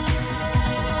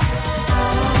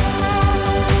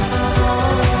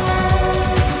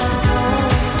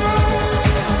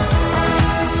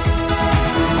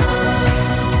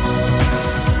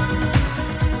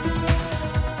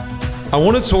 I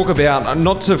want to talk about,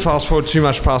 not to fast forward too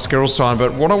much past Gerolstein,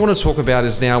 but what I want to talk about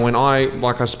is now when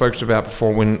like I spoke about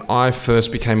before, when I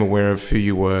first became aware of who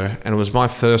you were, and it was my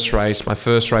first race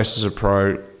as a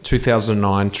pro,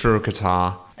 2009 Tour of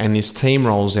Qatar, and this team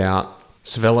rolls out,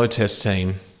 Cervelo Test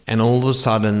Team, and all of a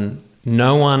sudden,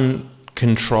 no one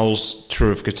controls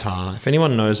Tour of Qatar. If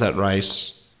anyone knows that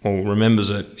race or remembers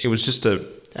it, it was just a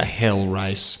hell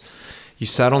race. You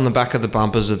sat on the back of the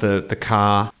bumpers of the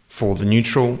car for the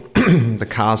neutral. The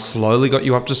car slowly got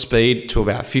you up to speed to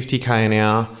about 50k an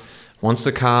hour. Once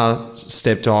the car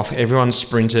stepped off, everyone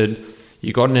sprinted.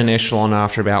 You got in an echelon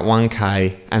after about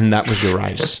 1k, and that was your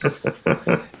race.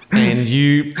 And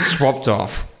you swapped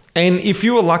off. And if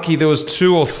you were lucky, there was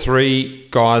 2 or 3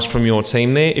 guys from your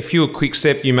team there. If you were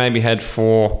Quickstep, you maybe had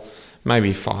 4,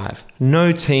 maybe 5.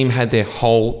 No team had their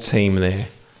whole team there,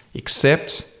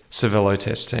 except Cervelo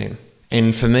Test Team.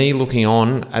 And for me, looking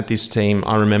on at this team,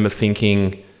 I remember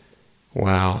thinking,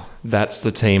 wow, that's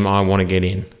the team I want to get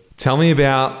in. Tell me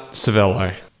about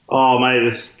Cervelo. Oh, mate,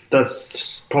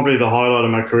 that's probably the highlight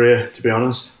of my career, to be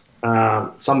honest.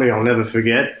 Something I'll never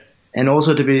forget. And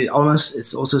also, to be honest,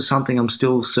 it's also something I'm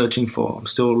still searching for. I'm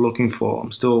still looking for.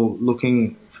 I'm still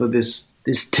looking for this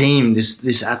team,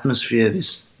 this atmosphere,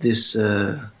 this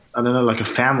I don't know, like a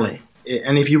family.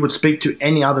 And if you would speak to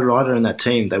any other rider in that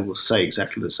team, they will say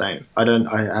exactly the same. I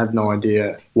have no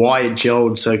idea why it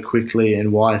gelled so quickly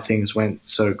and why things went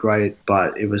so great,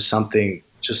 but it was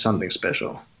just something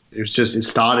special. It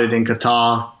started in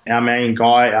Qatar. Our main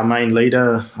guy, our main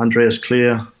leader, Andreas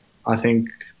Clear, I think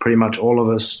pretty much all of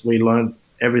us, we learned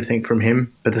everything from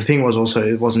him. But the thing was also,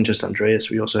 it wasn't just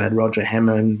Andreas. We also had Roger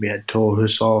Hammond, we had Thor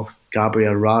Hushoff,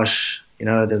 Gabriel Rush, You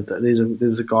know, these are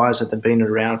the guys that have been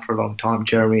around for a long time.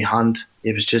 Jeremy Hunt.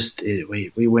 It was just,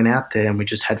 we went out there and we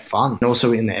just had fun. And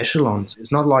also in the echelons,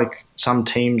 it's not like some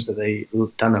teams that they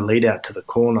done a lead out to the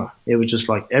corner. It was just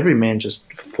like every man just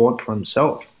fought for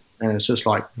himself. And it's just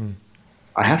like,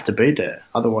 I have to be there.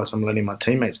 Otherwise, I'm letting my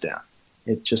teammates down.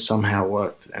 It just somehow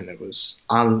worked and it was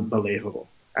unbelievable.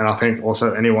 And I think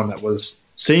also anyone that was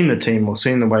seeing the team or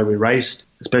seeing the way we raced,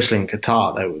 especially in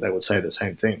Qatar, they would say the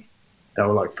same thing. They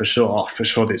were like, for sure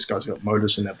these guys got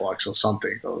motors in their bikes or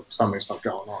something's not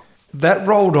going on. That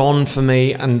rolled on for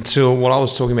me until what I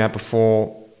was talking about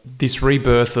before, this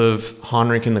rebirth of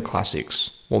Heinrich in the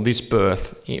Classics. Well, this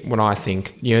birth, when I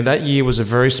think, that year was a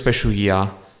very special year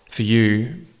for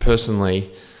you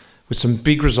personally, with some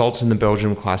big results in the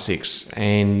Belgium Classics.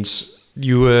 And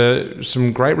you were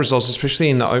some great results, especially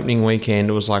in the opening weekend.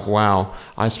 It was like, wow.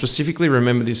 I specifically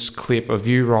remember this clip of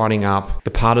you riding up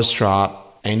the Paterstraat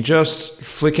and just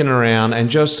flicking around and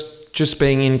just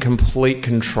being in complete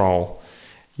control.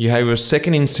 You were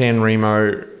second in San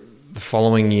Remo the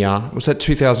following year. Was that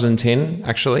 2010,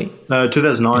 actually? No,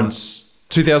 2009.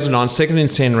 2009, second in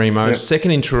San Remo, yep.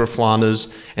 Second in Tour of Flanders,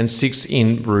 and sixth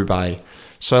in Roubaix.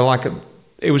 So,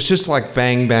 it was just like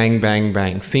bang, bang, bang,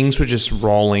 bang. Things were just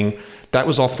rolling. That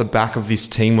was off the back of this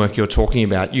teamwork you're talking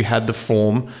about. You had the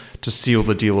form to seal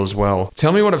the deal as well.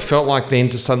 Tell me what it felt like then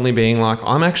to suddenly being like,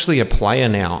 I'm actually a player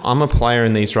now. I'm a player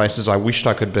in these races I wished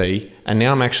I could be, and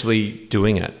now I'm actually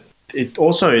doing it.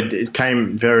 It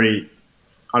came very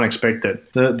unexpected.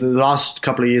 The last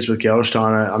couple of years with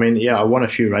Gerolsteiner, I won a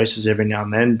few races every now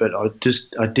and then, but I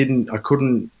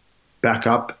couldn't back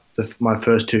up my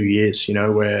first 2 years,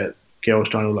 where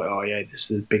Gerolsteiner was like, oh yeah,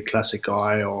 this is a big classic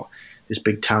guy, or this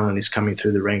big talent is coming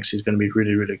through the ranks, he's going to be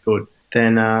really, really good.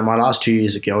 Then my last 2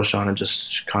 years at Gerolsteiner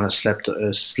just kind of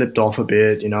slipped off a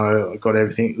bit. I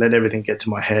let everything get to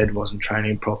my head, wasn't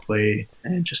training properly,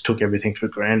 and just took everything for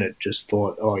granted. Just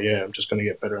thought, oh yeah, I'm just going to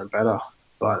get better and better.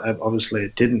 But obviously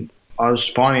it didn't. I was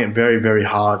finding it very, very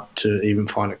hard to even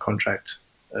find a contract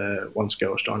once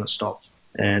Gerolsteiner stopped.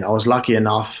 And I was lucky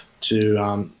enough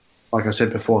to, like I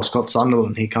said before, Scott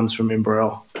Sunderland, he comes from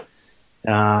Imbrel.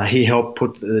 He helped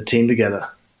put the team together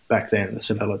back then, the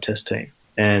Cervelo test team.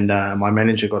 And my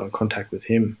manager got in contact with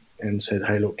him and said,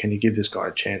 hey, look, can you give this guy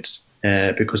a chance?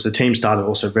 Because the team started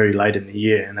also very late in the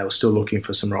year and they were still looking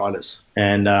for some riders.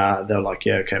 And they were like,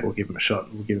 yeah, okay, we'll give him a shot.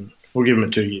 We'll give him a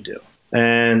 2-year deal.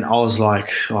 And I was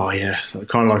like, oh, yeah, so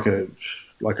kind of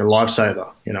like a lifesaver,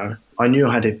 I knew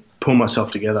I had to pull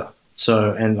myself together.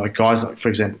 So, and like guys like, for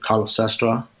example, Carlos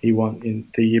Sastre, he won in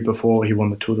the year before, he won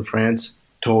the Tour de France.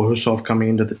 Thor Hushovd coming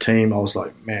into the team, I was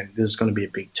like, man, this is going to be a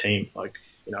big team. Like,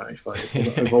 if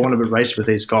I want to race with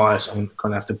these guys, I'm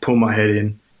going to have to pull my head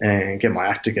in and get my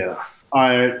act together.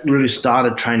 I really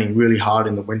started training really hard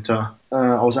in the winter.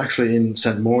 I was actually in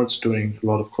St. Moritz doing a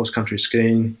lot of cross-country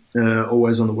skiing.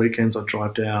 Always on the weekends, I'd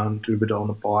drive down, do a bit on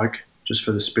the bike, just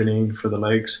for the spinning, for the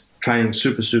legs. Training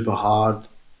super, super hard.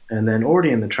 And then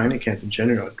already in the training camp in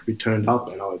January, we turned up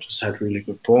and I just had really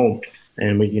good form.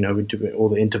 And we'd do all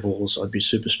the intervals. I'd be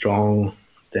super strong.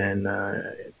 Then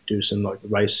do some like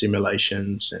race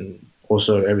simulations, and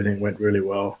also everything went really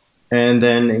well. And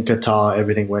then in Qatar,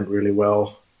 everything went really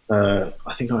well.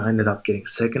 I think I ended up getting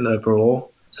second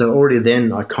overall. So already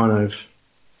then I kind of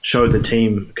showed the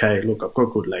team, okay, look, I've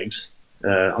got good legs.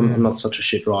 I'm not such a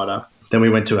shit rider. Then we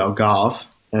went to Algarve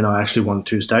and I actually won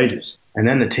 2 stages. And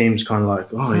then the team's kind of like,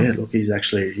 oh yeah, look,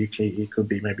 he could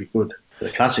be maybe good for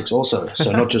the classics also.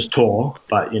 So not just Tour,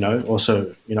 but,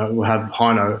 also, we'll have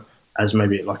Heino as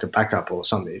maybe like a backup or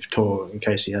something. If Tour, in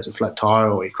case he has a flat tire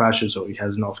or he crashes or he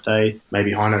has an off day,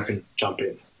 maybe Heino can jump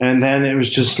in. And then it was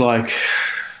just like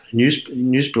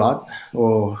Newsblad,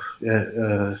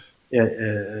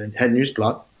 had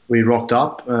Newsblad. We rocked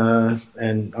up,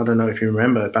 and I don't know if you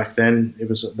remember, back then it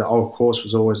was the old course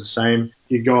was always the same.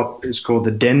 It's called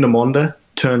the Dendermonde.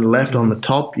 Turn left on the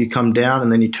top, you come down,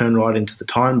 and then you turn right into the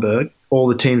Tynberg. All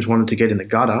the teams wanted to get in the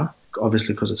gutter,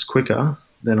 obviously because it's quicker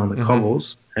than on the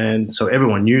cobbles, and so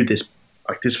everyone knew this.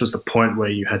 Like this was the point where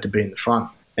you had to be in the front.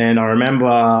 And I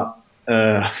remember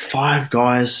 5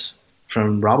 guys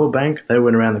from Rabobank. They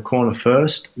went around the corner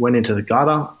first, went into the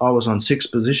gutter. I was on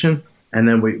 6th position, and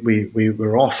then we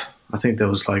were off. I think there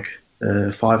was like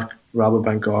 5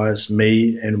 Rabobank guys,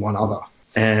 me, and 1 other.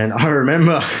 And I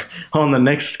remember on the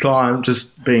next climb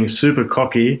just being super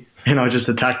cocky, and I just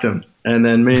attacked them. And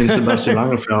then me and Sebastian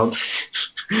Langenfeld,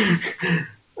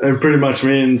 and pretty much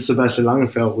me and Sebastian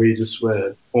Langenfeld, we just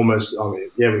were almost,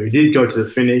 we did go to the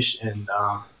finish, and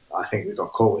I think we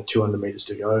got caught with 200 meters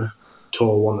to go.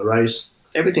 Tor won the race.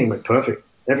 Everything went perfect.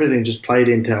 everything just played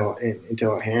into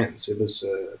our hands. It was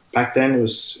back then. It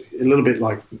was a little bit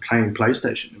like playing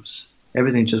PlayStation. It was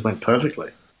everything just went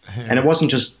perfectly, and it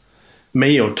wasn't just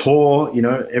me or Tor. You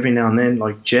know, every now and then,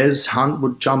 like Jez Hunt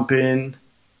would jump in,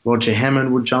 Roger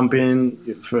Hammond would jump in,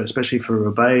 especially for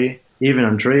Rebay. Even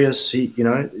Andreas,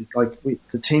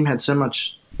 the team had so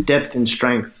much depth and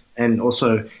strength, and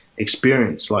also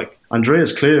experience. Like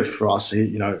Andreas Clear for us,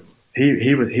 he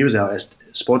was our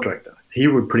sport director. He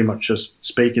would pretty much just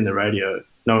speak in the radio.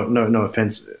 No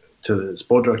offense to the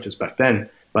sport directors back then,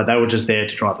 but they were just there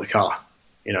to drive the car,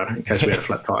 you know, in case we had a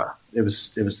flat tire. It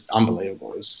was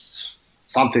unbelievable. It was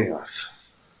something,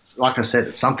 like I said,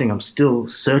 it's something I'm still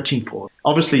searching for.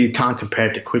 Obviously, you can't compare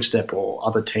it to Quickstep or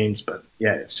other teams, but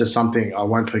yeah, it's just something I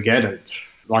won't forget. It,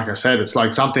 like I said, it's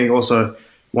like something also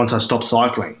once I stop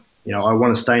cycling, you know, I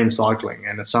want to stay in cycling,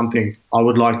 and it's something I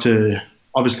would like to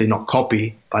obviously not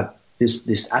copy, but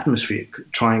this atmosphere,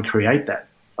 try and create that,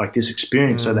 like this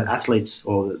experience, so that athletes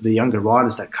or the younger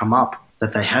riders that come up,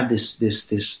 that they have this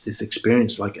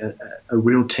experience, like a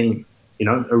real team, you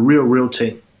know, a real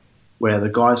team, where the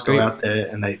guys go out there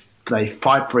and they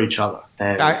fight for each other.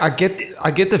 And I get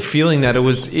the feeling that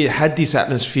it had this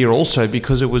atmosphere also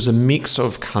because it was a mix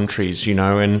of countries, you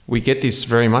know, and we get this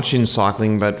very much in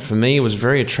cycling, but for me it was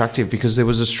very attractive because there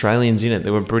was Australians in it,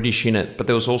 there were British in it, but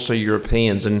there was also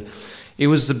Europeans, and it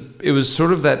was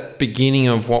sort of that beginning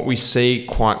of what we see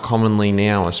quite commonly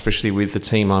now, especially with the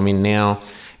team I'm in now.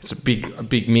 It's a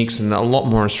big mix, and a lot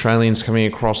more Australians coming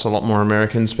across, a lot more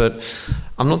Americans. But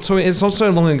I'm not talking. It's not so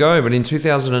long ago, but in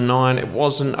 2009, it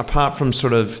wasn't, apart from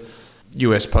sort of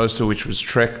US Postal, which was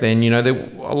Trek. Then, you know,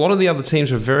 a lot of the other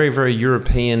teams were very, very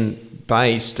European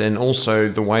based, and also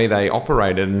the way they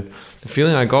operated. And the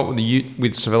feeling I got with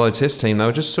Cervelo Test Team, they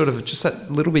were just sort of just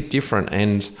that little bit different.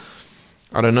 And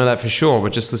I don't know that for sure,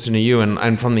 but just listening to you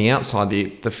and from the outside,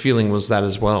 the feeling was that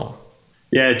as well.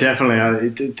 Yeah, definitely.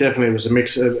 It definitely was a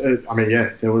mix.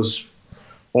 There was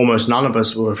almost none of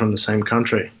us were from the same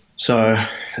country. So,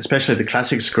 especially the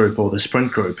classics group or the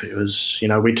sprint group, it was, you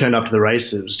know, we turned up to the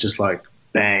race. It was just like,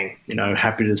 bang, you know,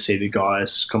 happy to see the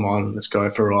guys. Come on, let's go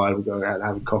for a ride. We'll go out,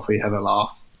 have a coffee, have a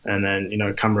laugh. And then, you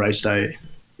know, come race day,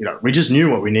 you know, we just knew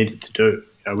what we needed to do.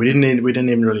 You know, we didn't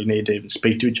even really need to even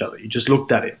speak to each other. You just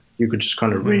looked at him. You could just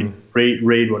kind of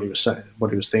read what he was saying,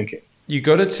 what he was thinking. You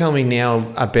got to tell me now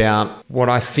about what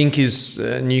I think is,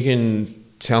 and you can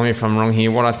tell me if I'm wrong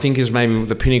here, what I think is maybe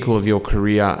the pinnacle of your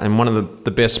career and one of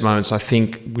the best moments, I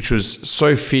think, which was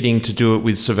so fitting to do it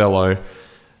with Cervelo,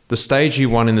 the stage you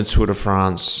won in the Tour de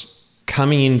France,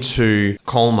 coming into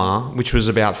Colmar, which was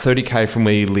about 30k from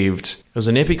where you lived. It was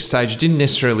an epic stage. It didn't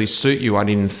necessarily suit you, I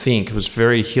didn't think. It was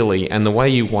very hilly, and the way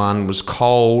you won was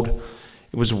cold,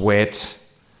 it was wet.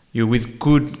 You're with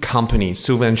good company.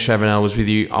 Sylvain Chavanel was with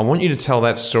you. I want you to tell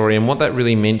that story and what that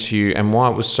really meant to you and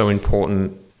why it was so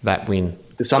important, that win.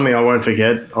 It's something I won't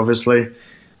forget, obviously.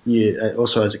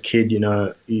 Also, as a kid, you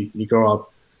know, you grow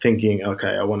up thinking, okay,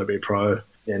 I want to be pro.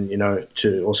 And, you know,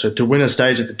 to win a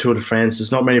stage at the Tour de France,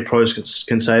 there's not many pros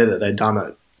can say that they've done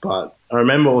it. But I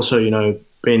remember also, you know,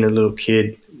 being a little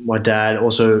kid, my dad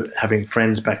also having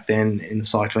friends back then in the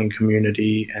cycling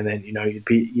community. And then, you know,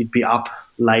 you'd be up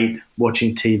late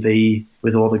watching TV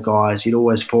with all the guys. You'd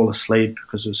always fall asleep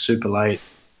because it was super late.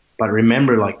 But I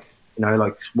remember, like, you know,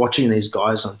 like watching these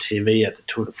guys on TV at the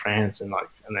Tour de France, and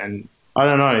then I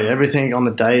don't know, everything on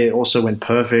the day also went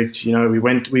perfect. You know, we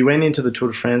went into the Tour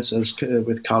de France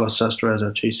with Carlos Sastre as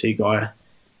our GC guy,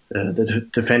 the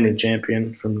defending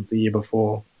champion from the year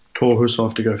before. Tor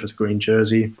Hushoff to go for the green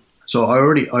jersey. So I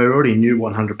already knew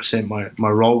 100% my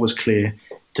role was clear,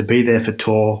 to be there for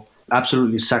Tor.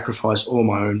 Absolutely sacrificed all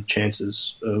my own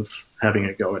chances of having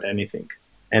a go at anything.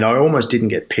 And I almost didn't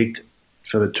get picked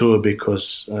for the Tour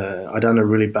because I done a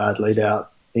really bad lead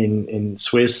out in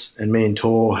Swiss, and me and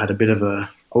Tor had a bit of I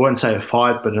won't say a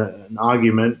fight, but an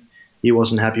argument. He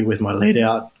wasn't happy with my lead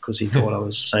out because he thought I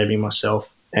was saving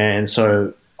myself. And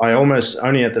so I almost,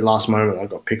 only at the last moment, I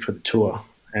got picked for the Tour.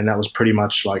 And that was pretty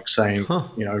much like saying,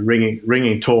 you know,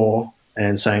 ringing Tor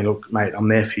and saying, look, mate, I'm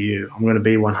there for you. I'm going to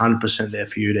be 100% there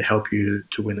for you to help you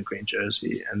to win the green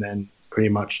jersey. And then pretty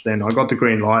much then I got the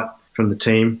green light from the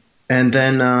team. And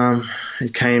then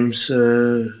it came,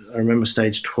 I remember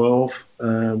stage 12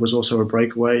 was also a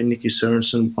breakaway. Nicky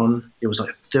Sørensen won. It was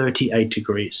like 38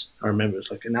 degrees. I remember it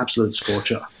was like an absolute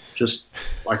scorcher, just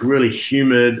like really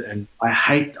humid. And I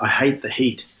hate the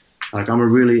heat. Like I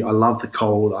love the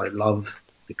cold. I love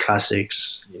the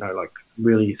classics, you know, like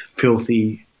really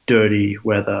filthy, dirty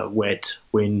weather, wet,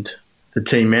 wind. The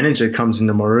team manager comes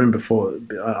into my room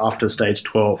after stage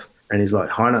 12, and he's like,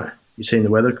 Heino, you seen the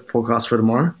weather forecast for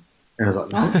tomorrow? And I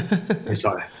was like, no. He's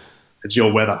like, It's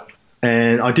your weather.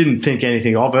 And I didn't think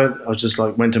anything of it. I was just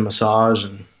like, went to massage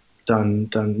and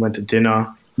went to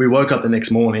dinner. We woke up the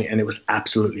next morning and it was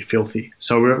absolutely filthy.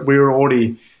 So we were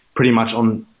already pretty much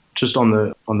on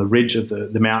the ridge of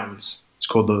the mountains. It's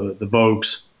called the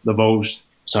Vosges.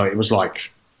 So it was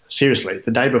like, seriously,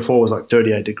 the day before was like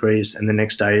 38 degrees, and the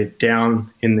next day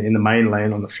down in the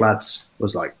mainland on the flats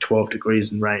was like 12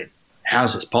 degrees and rain. How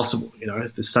is this possible? You know,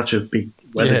 there's such a big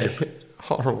weather difference.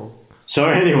 Horrible. So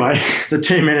anyway, the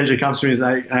team manager comes to me and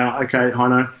says, okay,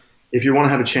 Heino, if you want to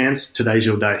have a chance, today's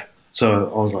your day. So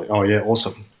I was like, oh yeah,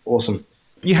 awesome.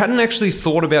 You hadn't actually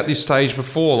thought about this stage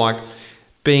before, like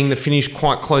being the finish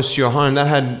quite close to your home. That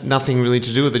had nothing really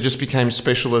to do with it. It just became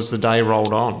special as the day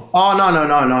rolled on. Oh, no.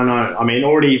 I mean,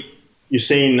 already we've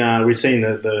seen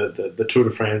the Tour de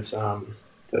France,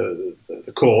 the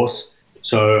course.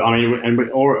 So, I mean, and we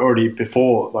already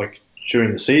before, like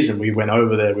during the season, we went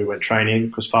over there, we went training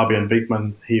because Fabian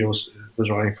Wiegmann, he also was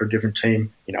running for a different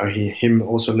team. You know, him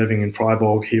also living in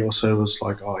Freiburg, he also was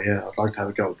like, oh yeah, I'd like to have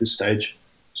a go at this stage.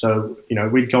 So, you know,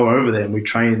 we'd go over there and we'd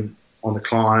train on the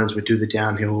climbs, we'd do the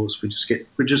downhills, we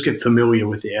just get familiar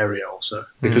with the area also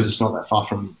because it's not that far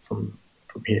from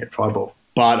here at Freiburg.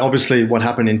 But obviously what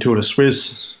happened in Tour de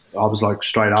Suisse, I was like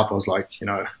straight up, I was like,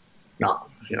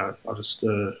 I'll just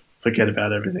forget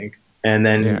about everything. And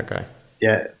then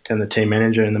then the team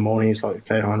manager in the morning is like,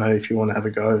 okay, I know if you want to have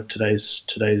a go,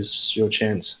 today's your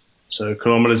chance. So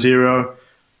kilometer zero,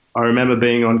 I remember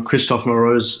being on Christophe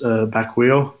Moreau's back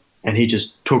wheel, and he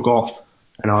just took off,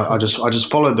 and I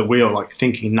just followed the wheel, like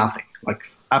thinking nothing, like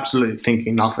absolutely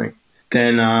thinking nothing.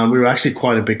 Then we were actually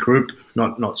quite a big group,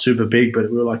 not super big, but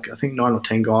we were like I think 9 or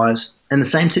 10 guys, and the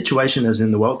same situation as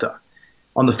in the Vuelta.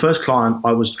 On the first climb,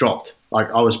 I was dropped, like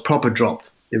I was proper dropped.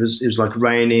 It was like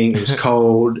raining, it was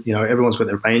cold, you know, everyone's got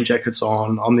their rain jackets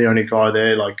on. I'm the only guy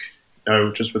there, like, you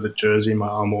know, just with a jersey, my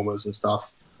arm warmers and stuff.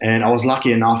 And I was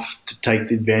lucky enough to take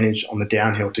the advantage on the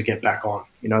downhill to get back on.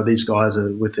 You know, these guys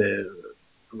are with their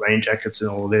rain jackets and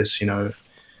all this, you know.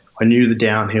 I knew the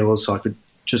downhill, so I could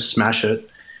just smash it.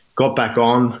 Got back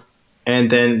on,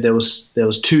 and then there was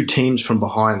 2 teams from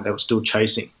behind that were still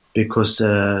chasing because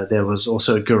there was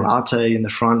also Garate in the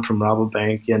front from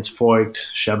Rabobank, Jens Voigt,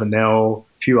 Chabanel,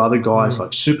 a few other guys,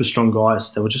 like super strong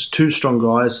guys. There were just 2 strong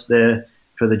guys there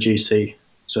for the GC.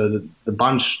 So the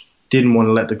bunch didn't want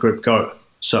to let the group go.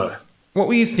 So what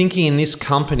were you thinking in this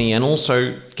company and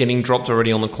also getting dropped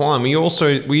already on the climb? Were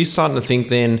you starting to think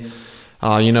then,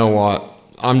 you know what,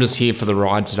 I'm just here for the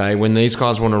ride today. When these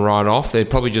guys want to ride off, they're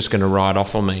probably just going to ride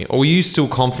off on me. Or were you still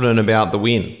confident about the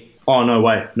win? Oh, no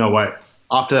way.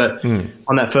 After,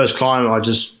 on that first climb, I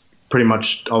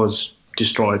was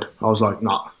destroyed. I was like,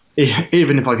 nah,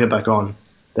 even if I get back on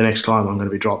the next climb, I'm going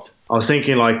to be dropped. I was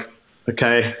thinking like,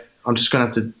 okay, I'm just going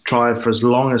to have to try for as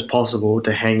long as possible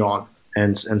to hang on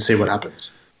and see what happens.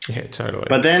 Yeah, totally.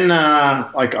 But then,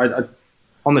 I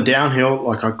on the downhill,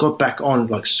 like I got back on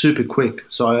like super quick.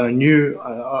 So I knew,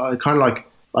 I kind of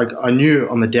I knew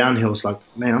on the downhills, like,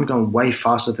 man, I'm going way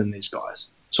faster than these guys.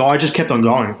 So I just kept on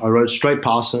going. I rode straight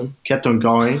past them, kept on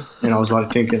going, and I was like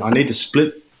thinking, I need to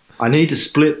split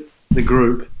the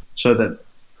group so that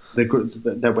the group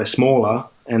that we're smaller,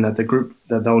 and that the group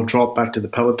that they'll drop back to the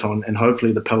peloton, and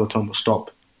hopefully the peloton will stop,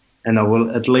 and they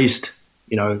will at least,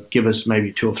 you know, give us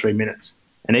maybe 2 or 3 minutes.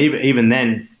 And even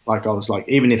then, like I was like,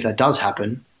 even if that does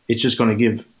happen, it's just going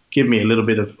to give me a little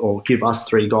bit of, or give us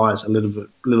 3 guys a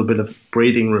little bit of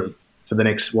breathing room for the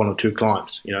next 1 or 2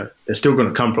 climbs. You know, they're still going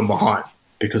to come from behind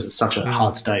because it's such a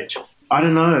hard stage. I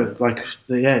don't know, like,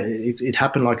 yeah, it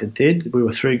happened like it did. We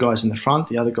were 3 guys in the front.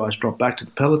 The other guys dropped back to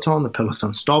the peloton. The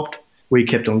peloton stopped. We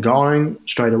kept on going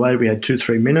straight away. We had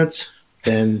 2-3 minutes.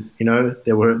 Then, you know,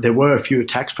 there were a few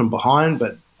attacks from behind,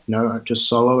 but, you know, just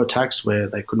solo attacks where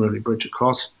they couldn't really bridge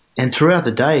across. And throughout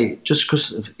the day, just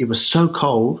because it was so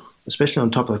cold, especially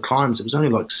on top of the climbs, it was only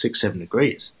like 6-7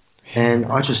 degrees. And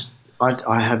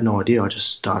I have no idea. I just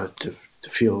started to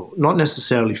feel, not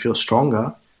necessarily feel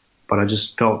stronger, but I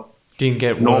just felt didn't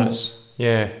get normal. Worse.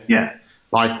 Yeah. Yeah.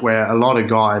 Like where a lot of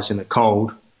guys in the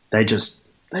cold, they just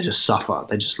suffer.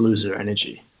 They just lose their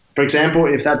energy. For example,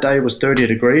 if that day was 30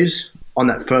 degrees, on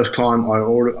that first climb, I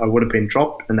would have been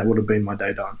dropped, and that would have been my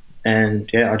day done. And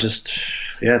yeah,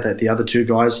 the other 2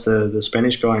 guys, the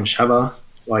Spanish guy and Chava,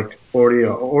 like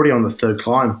already on the 3rd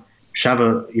climb,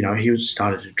 Chava, you know, he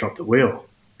started to drop the wheel,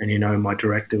 and you know, my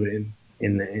director in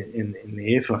the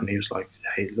earphone, he was like,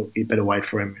 "Hey, look, you better wait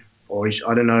for him." Or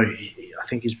I don't know. I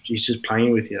think he's just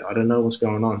playing with you. I don't know what's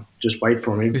going on. Just wait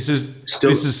for him. This is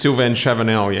Sylvain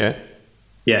Chavanel, yeah.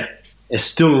 Yeah, it's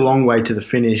still a long way to the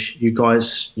finish. You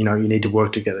guys, you know, you need to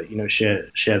work together. You know, share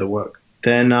the work.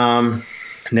 Then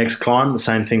Next climb, the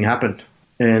same thing happened.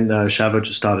 And Shava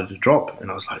just started to drop.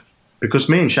 And I was like, because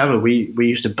me and Shava, we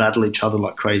used to battle each other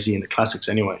like crazy in the classics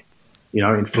anyway. You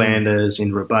know, in Flanders,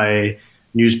 in Roubaix,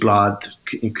 Nieuwsblad,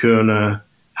 in Kuurne,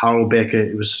 Harelbeke.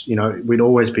 It was, you know, we'd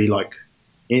always be like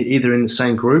either in the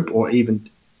same group or even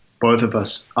both of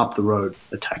us up the road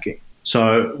attacking.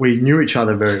 So we knew each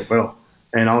other very well.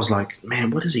 And I was like,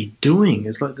 man, what is he doing?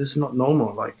 It's like, this is not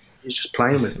normal. Like, he's just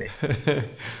playing with me.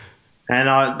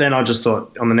 And then I just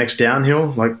thought, on the next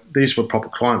downhill, like, these were proper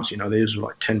climbs, you know, these were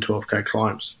like 10, 12K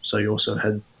climbs. So you also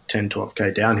had 10,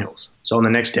 12K downhills. So on the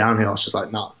next downhill, I was just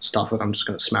like, nah, stuff it, I'm just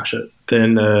going to smash it.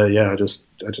 Then, I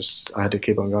had to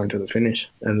keep on going to the finish.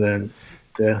 And then,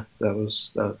 yeah, that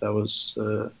was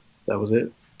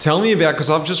it. Tell me about, because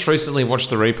I've just recently watched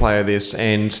the replay of this,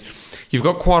 and you've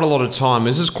got quite a lot of time.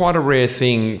 This is quite a rare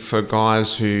thing for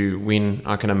guys who win,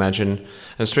 I can imagine,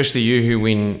 especially you who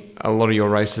win a lot of your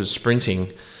races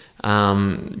sprinting.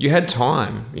 You had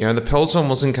time. You know, the peloton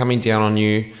wasn't coming down on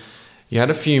you. You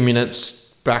had a few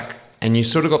minutes back, and you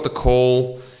sort of got the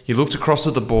call. You looked across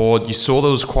at the board. You saw there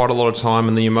was quite a lot of time,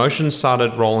 and the emotions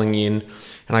started rolling in.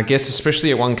 And I guess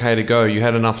especially at 1K to go, you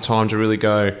had enough time to really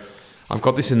go, I've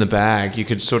got this in the bag. You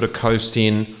could sort of coast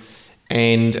in.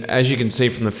 And as you can see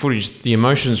from the footage, the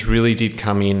emotions really did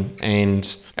come in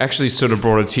and actually sort of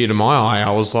brought a tear to my eye. I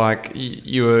was like,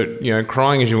 you were, you know,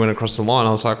 crying as you went across the line.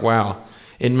 I was like, wow,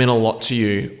 it meant a lot to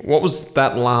you. What was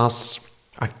that last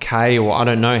K, or I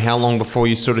don't know how long before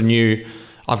you sort of knew,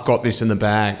 I've got this in the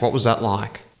bag? What was that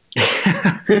like?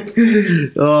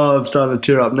 Oh, I'm starting to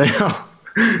tear up now.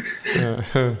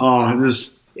 It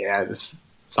was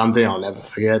something I'll never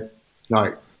forget.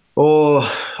 Like all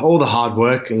the hard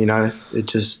work, you know,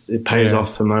 it pays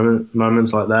off for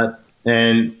moments like that.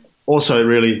 And also,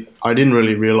 really, I didn't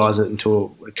really realize it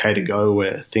until a K to go,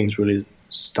 where things really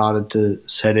started to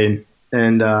set in.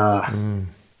 And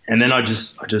then I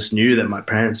just knew that my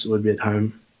parents would be at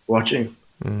home watching.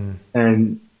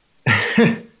 And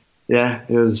yeah,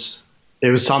 it was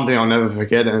something I'll never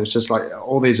forget. And it's just like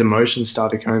all these emotions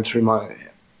started going through my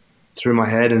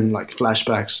head, and like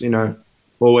flashbacks, you know,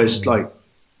 always like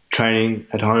training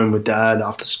at home with Dad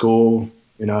after school,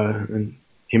 you know, and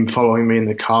him following me in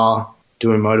the car,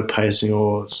 doing motor pacing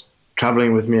or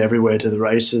traveling with me everywhere to the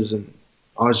races. And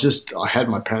I had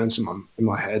my parents in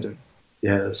my head, and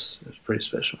yeah, it was pretty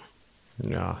special.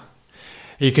 Yeah.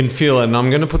 You can feel it, and I'm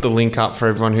going to put the link up for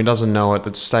everyone who doesn't know it.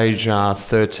 That's stage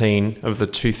 13 of the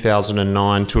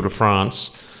 2009 Tour de France.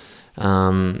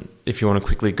 If you want to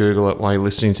quickly Google it while you're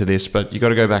listening to this, but you got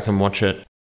to go back and watch it.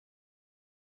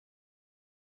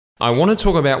 I want to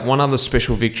talk about one other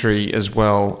special victory as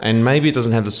well, and maybe it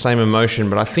doesn't have the same emotion,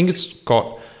 but I think it's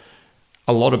got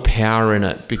a lot of power in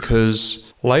it,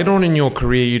 because later on in your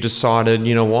career you decided,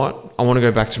 you know what, I want to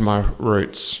go back to my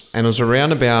roots. And it was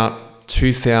around about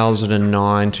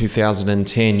 2009,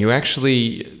 2010, you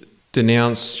actually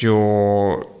denounced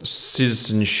your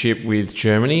citizenship with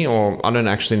Germany, or I don't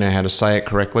actually know how to say it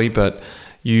correctly, but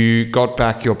you got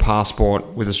back your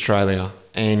passport with Australia,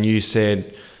 and you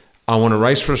said, I want to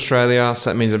race for Australia, so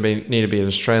that means I need to be an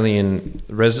Australian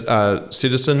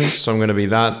citizen, so I'm going to be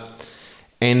that.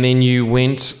 And then you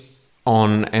went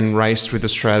on and raced with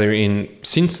Australia in,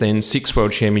 since then, 6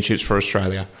 World Championships for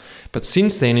Australia. But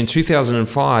since then, in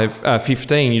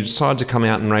 2015, you decided to come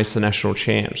out and race the national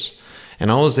champs.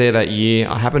 And I was there that year.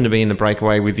 I happened to be in the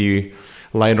breakaway with you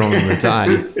later on in the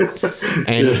day.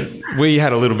 And we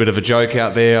had a little bit of a joke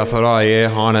out there. I thought, oh yeah,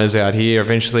 Heino's out here.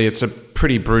 Eventually, it's a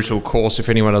pretty brutal course. If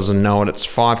anyone doesn't know it, it's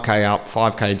 5K up,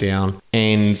 5K down.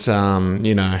 And,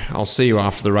 you know, I'll see you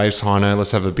after the race, Heino.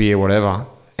 Let's have a beer, whatever.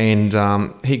 And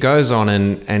he goes on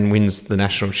and wins the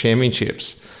national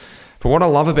championships. But what I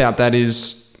love about that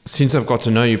is, since I've got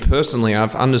to know you personally,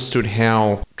 I've understood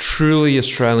how truly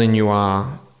Australian you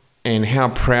are, and how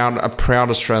proud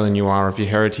Australian you are of your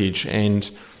heritage. And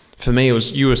for me,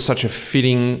 you were such a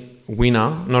fitting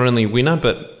winner, not only winner,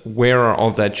 but wearer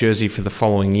of that jersey for the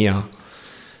following year.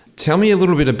 Tell me a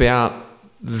little bit about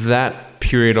that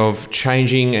period of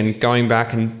changing and going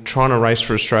back and trying to race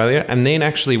for Australia, and then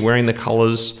actually wearing the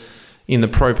colours in the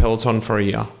pro peloton for a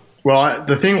year. Well,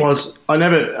 the thing was, I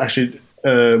never actually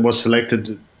was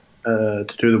selected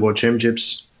to do the World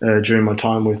Championships during my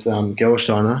time with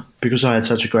Gerolsteiner, because I had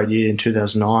such a great year in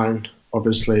 2009.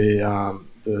 Obviously,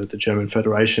 the German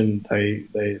Federation,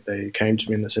 they came to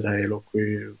me and they said, "Hey, look,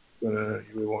 we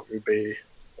want you to be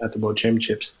at the World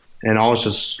Championships." And I was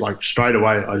just like, straight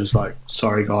away, I was like,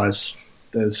 "Sorry, guys,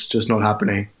 that's just not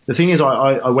happening." The thing is,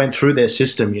 I went through their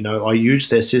system. You know, I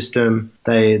used their system.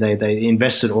 They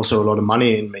invested also a lot of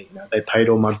money in me. You know, they paid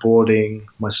all my boarding,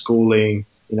 my schooling.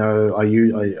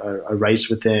 I race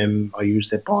with them. I use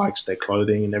their bikes, their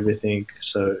clothing, and everything.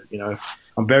 So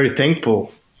I'm very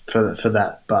thankful for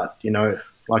that. But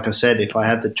like I said, if I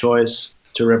had the choice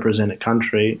to represent a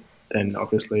country, then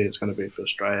obviously it's going to be for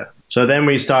Australia. So then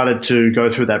we started to go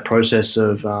through that process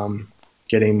of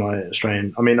getting my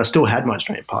Australian. I mean, I still had my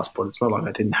Australian passport. It's not like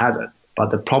I didn't have it. But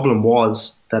the problem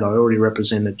was that I already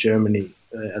represented Germany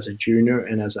as a junior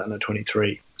and as an under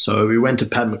 23. So we went to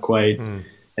Pat McQuaid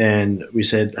and we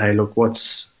said, hey, look,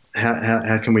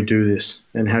 how can we do this?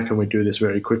 And how can we do this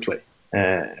very quickly?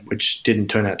 Which didn't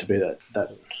turn out to be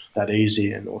that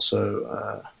easy. And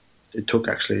also it took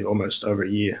actually almost over a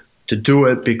year to do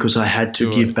it because I had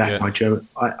to give back my German.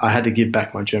 I had to give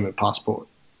back my German passport.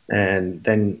 And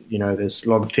then, there's a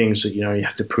lot of things that, you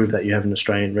have to prove that you have an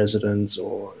Australian residence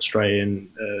or Australian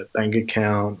bank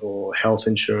account or health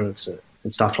insurance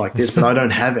and stuff like this. But I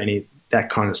don't have any that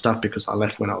kind of stuff because I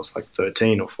left when I was like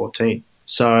 13 or 14.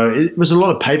 So it was a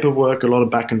lot of paperwork, a lot of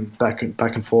back and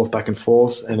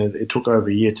forth. And it took over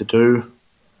a year to do.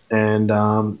 And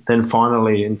then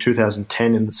finally in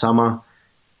 2010 in the summer,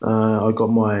 I got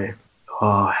my,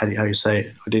 how do you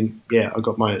say it? I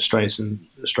got my Australian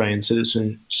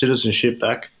citizenship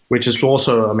back, which is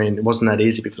also, it wasn't that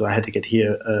easy because I had to get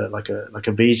here like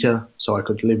a visa so I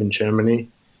could live in Germany.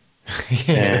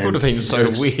 It would have been so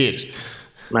weird.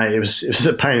 Mate, it was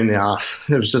a pain in the ass.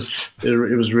 It was just,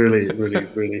 it was really, really,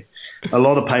 really a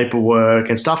lot of paperwork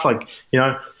and stuff like,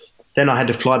 then I had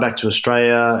to fly back to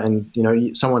Australia and,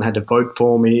 someone had to vote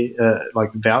for me,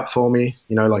 vouch for me,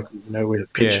 with a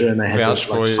picture and they had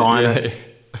to sign it.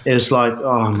 It was like,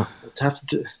 I have to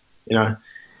do,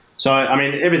 So,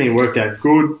 everything worked out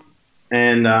good.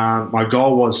 And my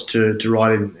goal was to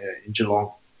ride in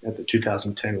Geelong at the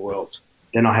 2010 Worlds.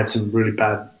 Then I had some really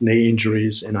bad knee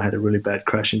injuries and I had a really bad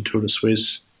crash in Tour de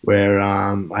Suisse where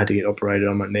I had to get operated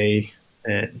on my knee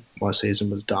and my season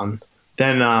was done.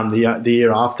 Then the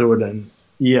year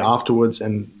afterwards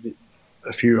and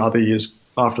a few other years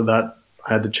after that,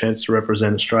 I had the chance to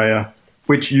represent Australia,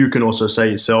 which you can also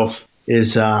say yourself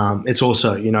is it's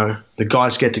also, the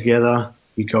guys get together,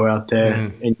 you go out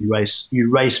there and you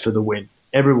race for the win.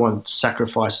 Everyone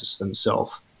sacrifices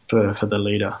themselves for the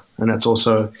leader. And that's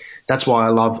why I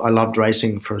loved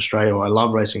racing for Australia. I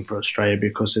love racing for Australia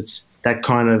because it's that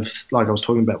kind of, like I was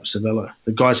talking about with Cervelo.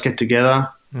 The guys get together,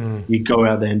 you go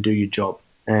out there and do your job.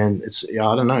 And it's,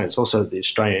 I don't know, it's also the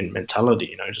Australian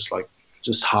mentality,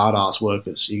 just hard-ass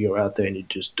workers. You go out there and you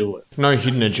just do it. No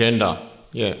hidden agenda.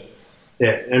 Yeah.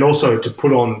 Yeah, and also to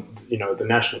put on, the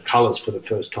national colours for the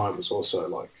first time was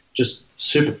also, just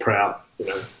super proud,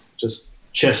 just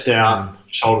chest out,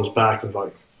 shoulders back, and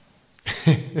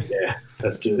yeah,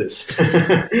 let's do this.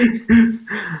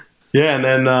 Yeah, and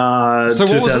then so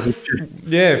what was it?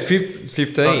 Yeah,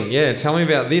 15. Yeah, tell me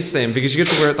about this then, because you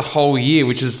get to wear it the whole year,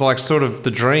 which is like sort of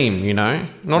the dream,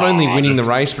 Not only winning the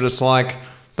race, but it's like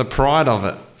the pride of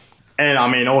it.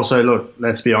 And also, look,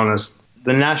 let's be honest,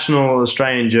 the national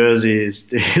Australian jersey is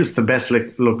the best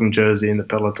looking jersey in the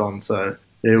peloton. So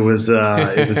it was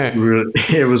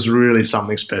really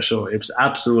something special. It was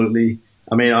absolutely.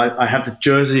 I have the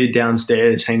jersey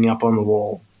downstairs hanging up on the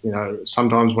wall.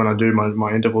 Sometimes when I do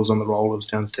my intervals on the rollers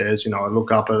downstairs, I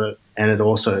look up at it and it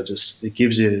also it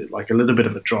gives you like a little bit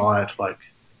of a drive.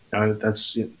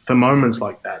 That's for moments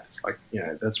like that. It's like,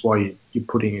 that's why you're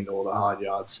putting in all the hard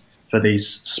yards for these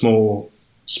small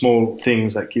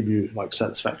things that give you like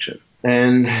satisfaction.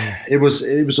 And it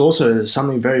was also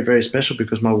something very, very special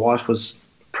because my wife was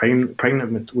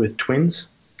pregnant with twins.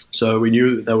 So we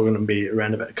knew they were going to be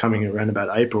coming around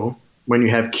about April. When you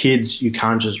have kids, you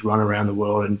can't just run around the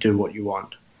world and do what you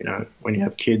want. When you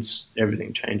have kids,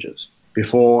 everything changes.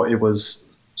 Before it was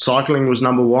cycling was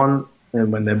number one,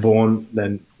 and when they're born,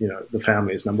 then the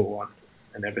family is number one,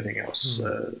 and everything else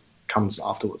comes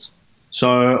afterwards.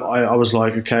 So I was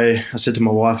like, okay. I said to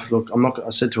my wife, look, I'm not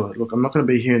going to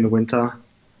be here in the winter,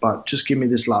 but just give me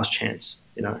this last chance.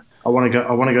 I want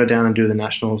to go down and do the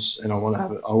nationals, and I want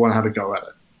to have a go at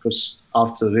it. Because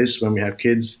after this, when we have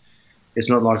kids, it's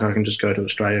not like I can just go to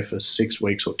Australia for 6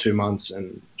 weeks or 2 months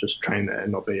and just train there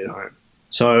and not be at home.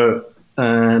 So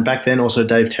back then, also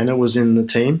Dave Tenner was in the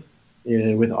team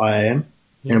with IAM,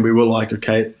 and we were like,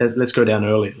 okay, let's go down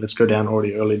early. Let's go down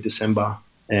already early December,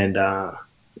 and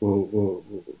we'll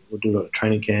do a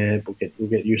training camp. We'll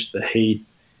get used to the heat,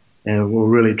 and we'll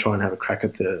really try and have a crack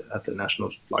at the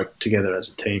nationals together as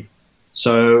a team.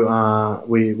 So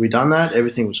we done that.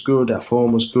 Everything was good. Our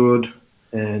form was good,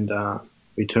 and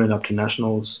we turned up to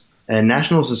nationals. And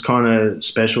nationals is kind of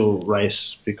special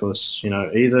race because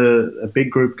either a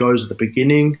big group goes at the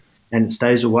beginning and it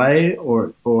stays away,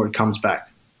 or it comes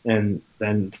back. and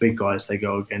then the big guys, they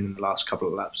go again in the last couple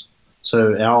of laps.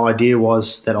 So our idea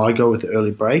was that I go with the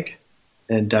early break,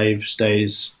 and Dave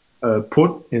stays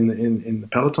put in the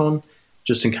peloton,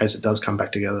 just in case it does come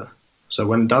back together. So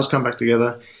when it does come back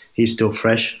together, he's still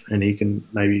fresh, and he can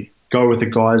maybe go with the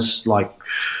guys like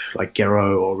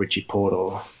Gero or Richie Port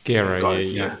or Gero,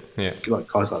 guys, yeah. like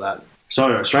guys like that.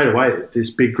 So straight away,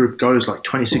 this big group goes like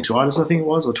 26 riders, I think it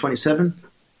was, or 27.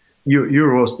 You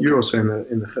were also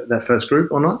in that first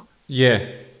group or not? Yeah.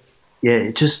 Yeah,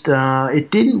 it just we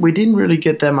didn't really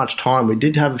get that much time. We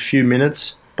did have a few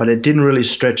minutes, but it didn't really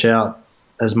stretch out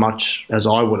as much as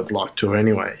I would have liked to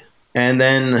anyway. And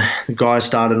then the guys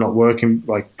started not working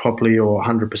like properly or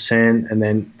 100%, and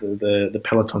then the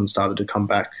peloton started to come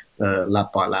back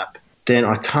lap by lap. Then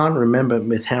I can't remember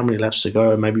with how many laps to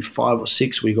go, maybe 5 or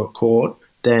 6 we got caught.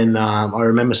 Then I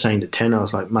remember saying to Ten, I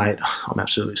was like, mate, I'm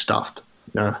absolutely stuffed.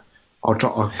 You know, I'll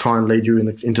try and lead you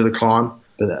into the climb,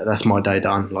 but that's my day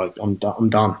done. Like I'm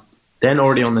done. Then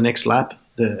already on the next lap,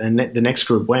 the next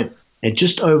group went, and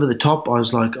just over the top, I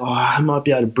was like, I might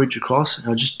be able to bridge across.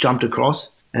 And I just jumped across,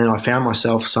 and I found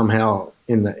myself somehow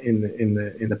in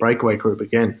the breakaway group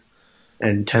again,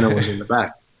 and Tenner was in the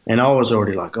back, and I was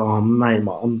already like, oh mate,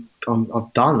 I'm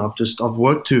done. I've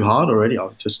worked too hard already.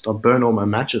 I've burned all my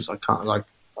matches. I can't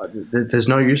there's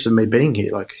no use of me being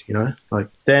here.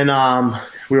 Then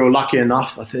we were lucky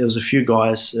enough. I think there was a few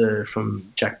guys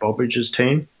from Jack Bobridge's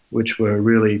team, which were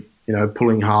really,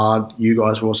 pulling hard. You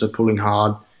guys were also pulling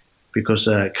hard because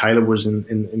Caleb was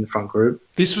in the front group.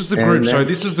 This was the group. So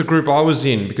this was the group I was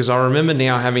in, because I remember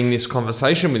now having this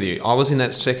conversation with you. I was in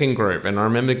that second group, and I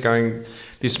remember going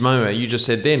this moment you just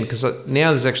said then, because now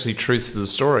there's actually truth to the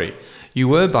story. You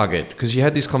were buggered because you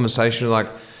had this conversation like,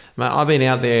 mate, I've been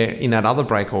out there in that other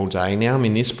break all day. Now I'm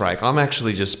in this break. I'm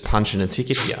actually just punching a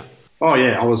ticket here. Oh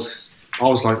yeah, I was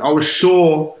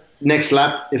sure next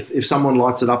lap if someone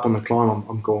lights it up on the climb,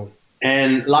 I'm gone.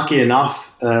 And lucky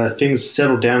enough, things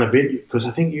settled down a bit because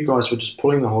I think you guys were just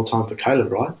pulling the whole time for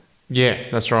Caleb, right? Yeah,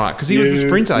 that's right. Because he was the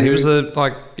sprinter. He was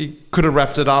he could have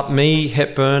wrapped it up. Me,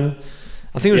 Hepburn.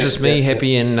 I think it was just me,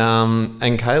 Heppy,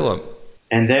 and Caleb.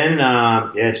 And then,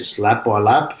 just lap by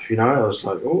lap, I was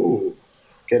like, oh,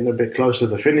 getting a bit closer to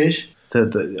the finish.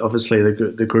 Obviously,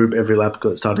 the group every lap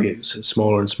started to get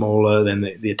smaller and smaller. Then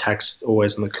the attacks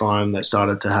always on the climb, they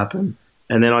started to happen.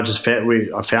 And then I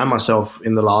found myself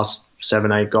in the last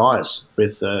 7-8 guys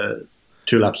with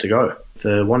 2 laps to go.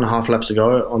 The 1.5 laps to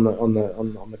go on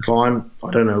the climb.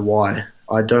 I don't know why.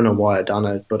 I done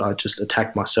it, but I just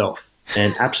attacked myself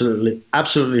and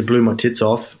absolutely blew my tits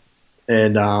off.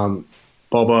 And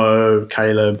Bobo,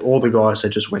 Caleb, all the guys, they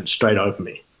just went straight over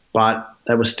me. But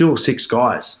they were still 6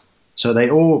 guys. So they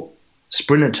all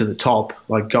sprinted to the top,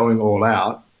 like going all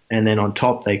out. And then on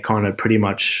top, they kind of pretty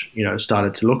much,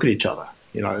 started to look at each other.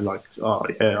 Like, oh,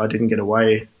 yeah, I didn't get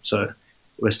away. So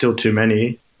we're still too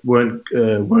many. Weren't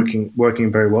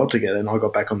working very well together. And I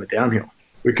got back on the downhill.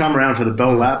 We come around for the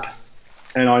bell lap.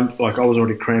 And I was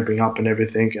already cramping up and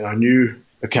everything. And I knew,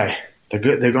 okay, they're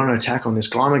going to attack on this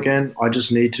climb again. I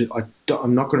just need to,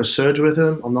 I'm not going to surge with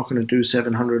them. I'm not going to do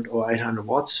 700 or 800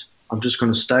 watts. I'm just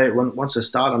going to stay, once they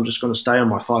start, I'm just going to stay on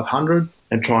my 500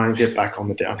 and try and get back on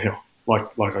the downhill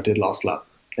like I did last lap.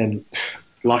 And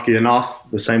lucky enough,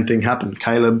 the same thing happened.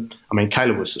 Caleb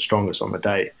was the strongest on the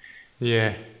day.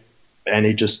 Yeah. And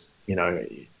he just,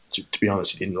 to be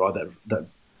honest, he didn't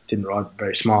ride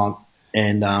very smart.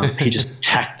 And he just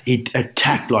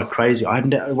attacked like crazy.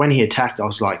 When he attacked, I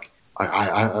was like,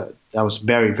 that was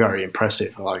very, very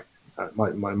impressive. Like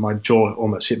my jaw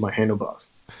almost hit my handlebars.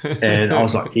 And I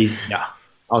was like,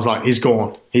 he's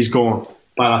gone.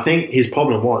 But I think his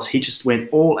problem was he just went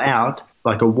all out,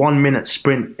 like a 1 minute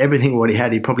sprint, everything what he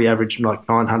had. He probably averaged like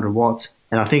 900 watts.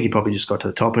 And I think he probably just got to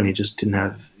the top and he just didn't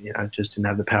have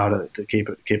the power to keep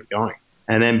it going.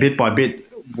 And then bit by bit,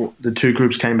 the 2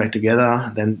 groups came back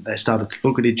together. Then they started to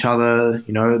look at each other,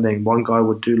 then one guy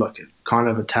would do like a kind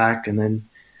of attack and then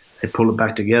they'd pull it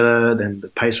back together. Then the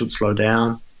pace would slow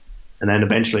down. And then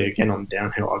eventually again on the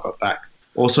downhill, I got back.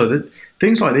 Also,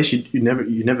 things like this, you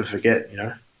never forget,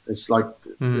 It's like,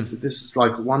 this is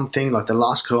like one thing, like the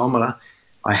last kilometre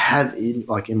I have in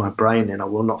my brain and I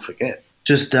will not forget.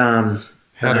 Just, how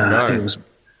did it go? I think it was,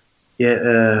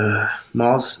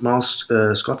 Miles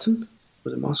Scottson.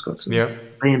 Was it Miles Scottson? Yeah.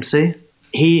 BMC.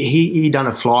 He done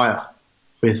a flyer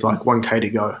with like 1K to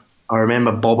go. I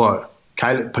remember Bobo.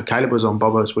 Caleb was on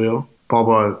Bobo's wheel.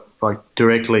 Bobo like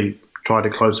directly tried to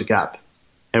close the gap,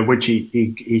 and which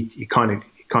he kind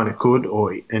of could,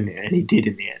 and he did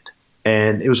in the end.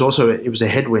 And it was a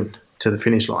headwind to the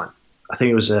finish line. I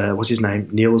think it was what's his name,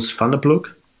 Niels van der Ploeg.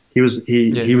 He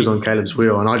was on Caleb's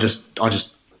wheel, and I just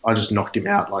I just knocked him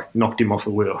out, like knocked him off the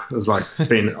wheel. It was like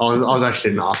I was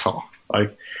actually an asshole.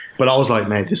 Like, but I was like,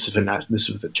 man, this is for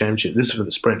the championship. This is for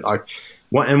the sprint. Like,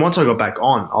 and once I got back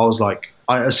on, I was like,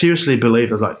 I seriously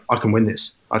believed, I was like, I can win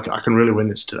this. I can really win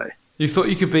this today. You thought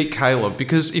you could beat Caleb,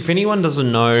 because if anyone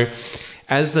doesn't know,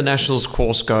 as the Nationals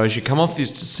course goes, you come off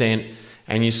this descent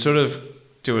and you sort of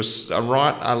do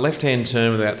a left-hand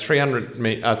turn with about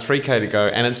 3K to go,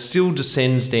 and it still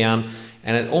descends down,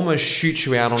 and it almost shoots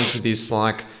you out onto this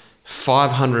like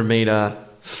 500 meter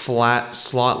flat,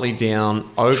 slightly down,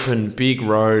 open, big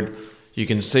road. You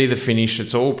can see the finish.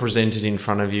 It's all presented in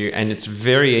front of you, and it's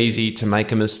very easy to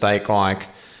make a mistake like,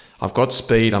 I've got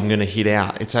speed, I'm going to hit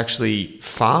out. It's actually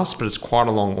fast, but it's quite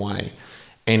a long way.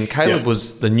 And Caleb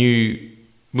was the new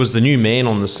man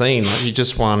on the scene. Like, he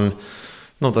just won.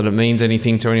 Not that it means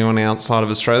anything to anyone outside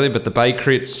of Australia, but the Bay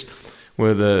Crits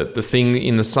were the thing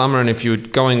in the summer, and if you were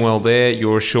going well there, you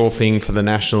were a sure thing for the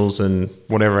Nationals and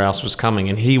whatever else was coming,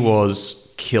 and he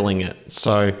was killing it.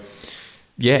 So,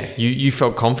 yeah, you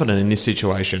felt confident in this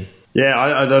situation. Yeah,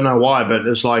 I don't know why, but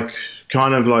it's like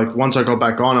kind of like once I got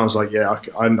back on, I was like, yeah,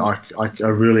 I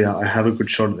really have a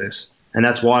good shot at this. And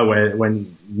that's why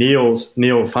when Neil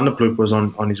van der Ploeg was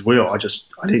on his wheel, I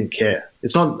didn't care.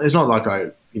 It's not like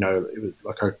it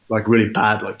was like really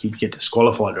bad, like you'd get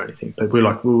disqualified or anything. But we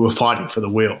were fighting for the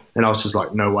wheel, and I was just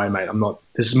like, no way, mate, I'm not.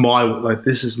 This is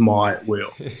my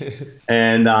wheel.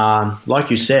 And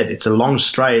like you said, it's a long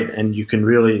straight, and you can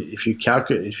really, if you get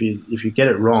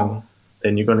it wrong,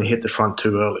 then you're going to hit the front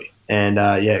too early. And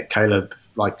Caleb,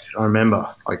 like I remember,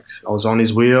 like I was on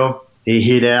his wheel, he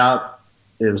hit out.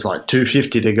 It was like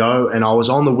 250 to go, and I was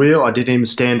on the wheel. I didn't even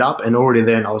stand up, and already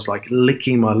then I was like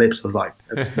licking my lips. I was like,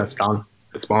 that's done.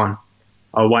 It's mine.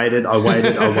 I waited, and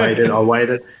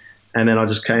then I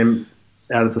just came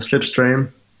out of the slipstream,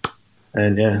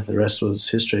 and the rest was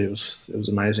history. It was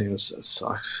amazing. It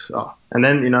sucks. Oh. And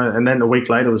then a week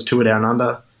later, it was Tour Down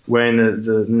Under, wearing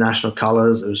the national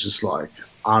colours. It was just like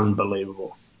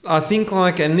unbelievable. I think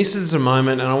and this is a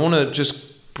moment, and I want to just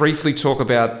briefly talk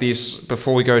about this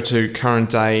before we go to current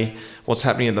day, what's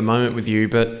happening at the moment with you,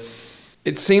 but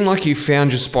it seemed like you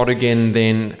found your spot again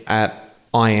then at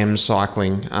IM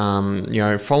Cycling.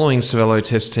 Following Cervelo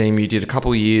Test Team, you did a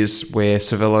couple of years where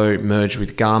Cervelo merged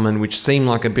with Garmin, which seemed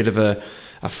like a bit of a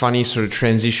funny sort of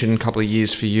transition couple of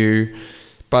years for you,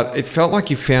 but it felt like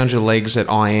you found your legs at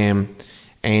IM,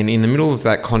 and in the middle of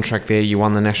that contract there, you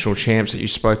won the national champs that you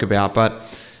spoke about, but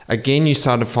again, you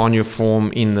started to find your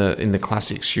form in the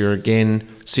classics. You're again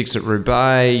 6th at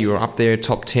Roubaix. You were up there,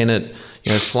 top 10 at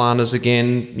Flanders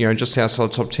again. Just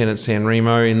outside top 10 at San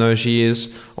Remo in those years,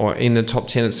 or in the top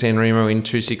 10 at San Remo in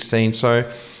 2016. So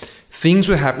things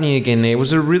were happening again. There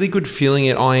was a really good feeling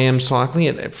at IM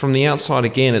Cycling. From the outside,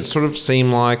 again, it sort of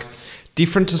seemed like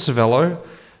different to Cervelo,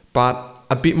 but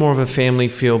a bit more of a family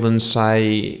feel than,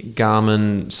 say,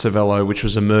 Garmin, Cervelo, which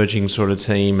was a merging sort of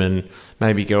team, and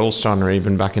maybe Gerolsteiner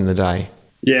even back in the day.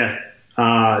 Yeah,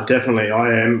 definitely.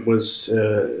 IM was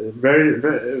very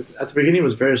at the beginning. It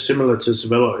was very similar to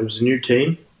Cervelo. It was a new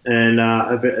team and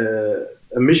a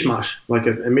mishmash, like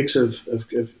a mix of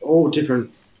all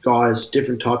different guys,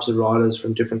 different types of riders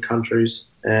from different countries,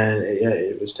 and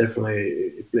it was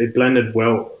definitely it blended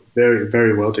well, very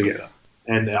very well together.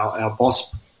 And our boss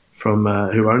from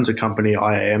who owns a company,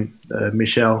 IAM,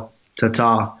 Michel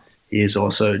Tatar, he is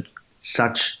also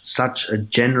such a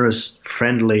generous,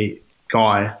 friendly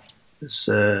guy,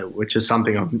 which is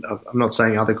something I'm not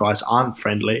saying other guys aren't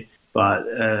friendly, but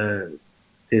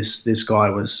this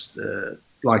guy was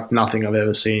like nothing I've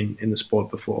ever seen in the sport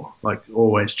before. Like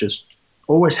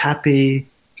always happy,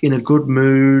 in a good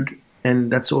mood,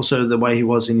 and that's also the way he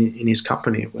was in his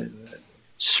company,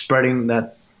 spreading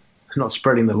that. Not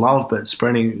spreading the love, but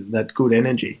spreading that good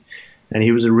energy. And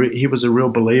he was a real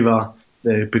believer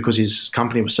because his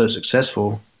company was so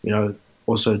successful.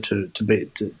 Also to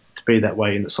be that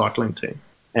way in the cycling team.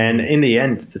 And in the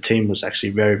end, the team was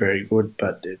actually very very good.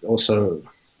 But it also,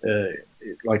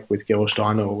 like with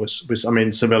Gerolsteiner,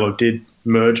 Cervelo did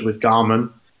merge with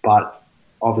Garmin, but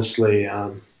obviously,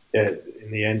 in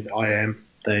the end,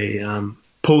 they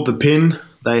pulled the pin.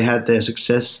 They had their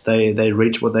success. They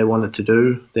reached what they wanted to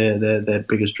do. Their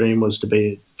biggest dream was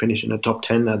to finish in the top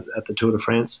 10 at the Tour de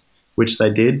France, which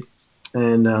they did.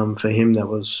 And for him, that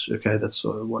was okay. That's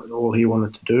all he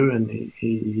wanted to do, and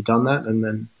he done that. And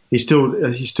then he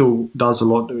still does a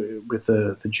lot with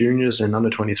the juniors and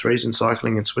under 23s in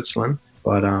cycling in Switzerland.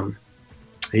 But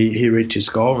he reached his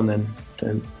goal, and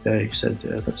then he said,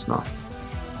 that's enough.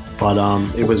 But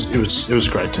it was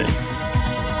a great team.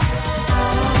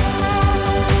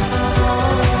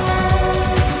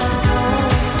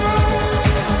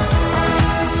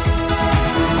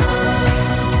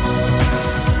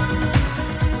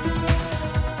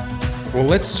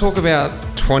 let's talk about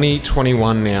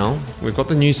 2021 now. We've got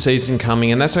the new season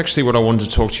coming, and that's actually what I wanted to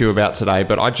talk to you about today,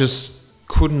 but I just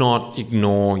could not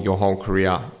ignore your whole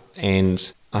career,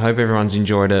 and I hope everyone's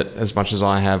enjoyed it as much as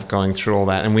I have going through all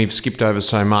that, and we've skipped over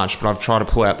so much, but I've tried to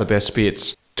pull out the best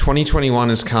bits. 2021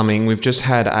 is coming. We've just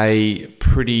had a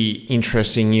pretty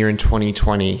interesting year in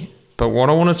 2020. But what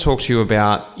I want to talk to you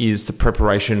about is the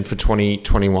preparation for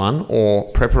 2021 or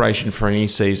preparation for any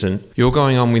season. You're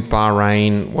going on with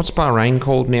Bahrain. What's Bahrain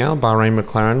called now? Bahrain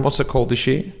McLaren. What's it called this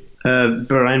year?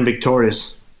 Bahrain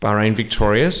Victorious. Bahrain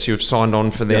Victorious. You've signed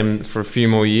on for them for a few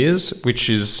more years,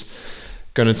 which is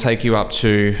going to take you up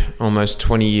to almost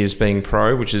 20 years being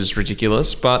pro, which is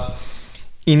ridiculous. But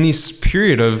in this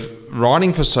period of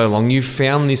riding for so long, you've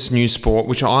found this new sport,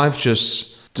 which I've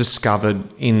just discovered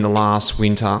in the last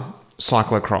winter,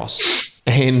 cyclocross.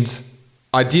 And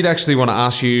I did actually want to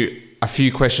ask you a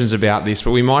few questions about this, but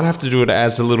we might have to do it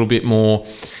as a little bit more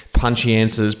punchy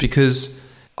answers because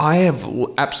I have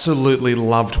absolutely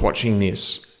loved watching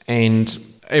this. And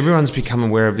everyone's become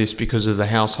aware of this because of the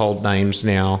household names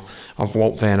now of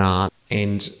Wout van Aert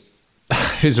and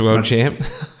who's the world champ?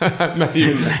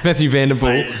 Matthew Van Der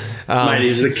Poel. Mate,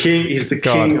 he's the king. He's the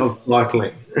king of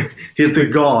cycling. He's the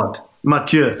god.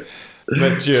 Mathieu.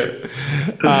 Even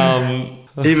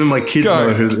my kids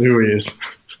know who he is.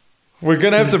 We're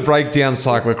going to have to break down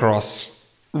cyclocross.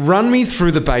 Run me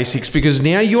through the basics because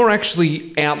now you're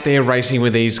actually out there racing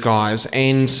with these guys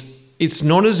and it's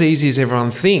not as easy as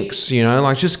everyone thinks, you know,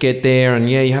 like just get there and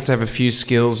you have to have a few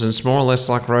skills and it's more or less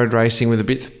like road racing with a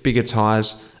bit bigger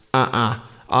tyres.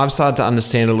 I've started to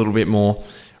understand a little bit more.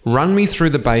 Run me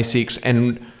through the basics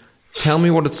and tell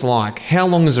me what it's like. How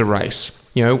long is a race?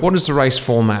 You know, what is the race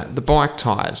format? The bike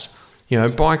tyres, you know,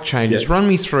 bike changes. Run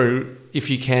me through, if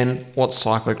you can, what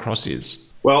cyclocross is.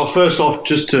 Well, first off,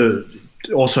 just to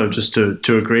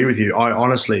agree with you, I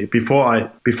honestly, before I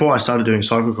started doing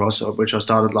cyclocross, which I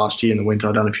started last year in the winter,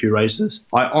 I've done a few races,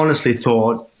 I honestly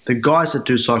thought the guys that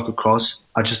do cyclocross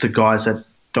are just the guys that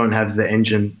don't have the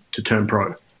engine to turn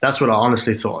pro. That's what I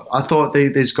honestly thought. I thought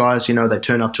these guys, you know, they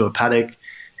turn up to a paddock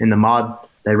in the mud,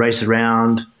 they race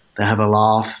around, they have a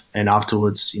laugh, and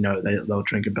afterwards, you know, they'll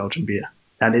drink a Belgian beer.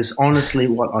 That is honestly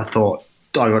what I thought.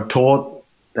 I got taught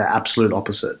the absolute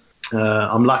opposite.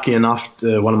 I'm lucky enough,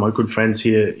 one of my good friends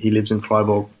here, he lives in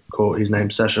Freiburg, his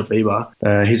name's Sascha Weber.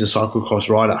 He's a cyclocross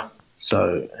rider,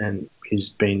 and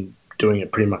he's been doing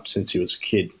it pretty much since he was a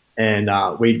kid. And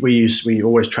we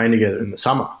always train together in the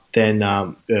summer. Then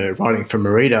riding for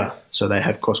Merida, so they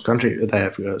have cross country, they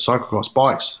have cyclocross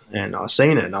bikes, and I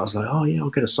seen it, and I was like, oh yeah, I'll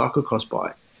get a cyclocross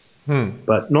bike,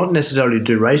 but not necessarily to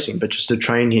do racing, but just to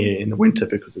train here in the winter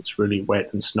because it's really wet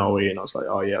and snowy, and I was like,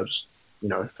 oh yeah, I'll just, you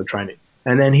know, for training.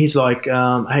 And then he's like,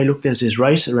 hey, look, there's this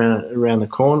race around the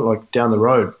corner, like down the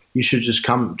road. You should just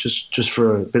come, just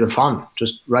for a bit of fun,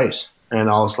 just race. And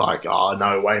I was like, oh,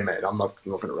 no way, mate. I'm not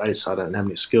going to race. I don't have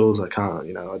any skills. I can't,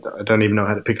 you know, I don't even know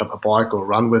how to pick up a bike or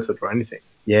run with it or anything.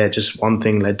 Yeah, just one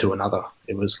thing led to another.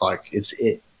 It was like,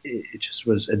 it just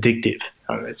was addictive.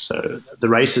 So the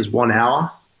race is 1 hour.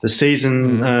 The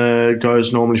season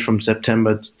goes normally from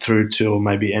September through till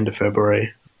maybe end of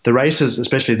February. The races,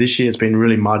 especially this year, it's been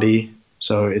really muddy.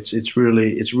 So it's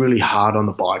really hard on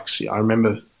the bikes. I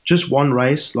remember just one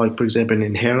race, like for example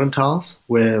in Herentals,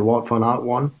 where Wout van Aert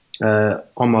won.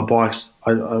 On my bikes,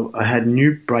 I had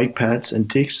new brake pads and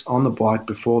discs on the bike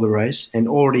before the race, and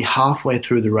already halfway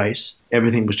through the race,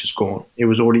 everything was just gone. It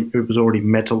was already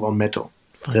metal on metal.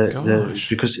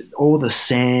 Because all the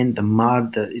sand, the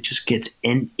mud, it just gets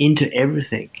into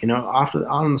everything. You know,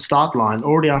 on the start line,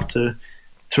 already after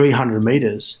 300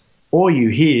 meters, all you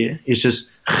hear is just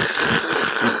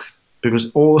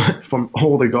because from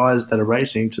all the guys that are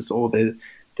racing, just all the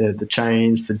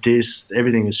chains, the discs,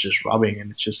 everything is just rubbing,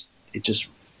 and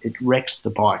it wrecks the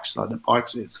bikes. Like the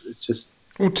bikes, it's just.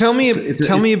 Well, tell me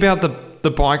about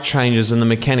the bike changes and the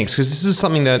mechanics, because this is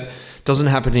something that doesn't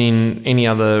happen in any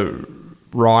other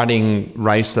riding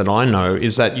race that I know.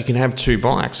 Is that you can have two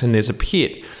bikes and there's a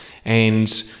pit, and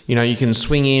you know you can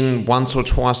swing in once or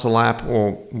twice a lap,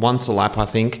 or once a lap, I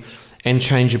think, and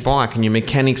change your bike, and your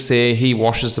mechanic's there. He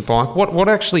washes the bike. What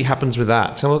actually happens with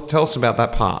that? Tell us about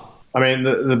that part. I mean,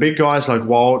 the big guys like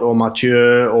Wout or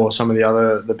Mathieu or some of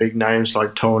the big names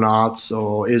like Toon Aerts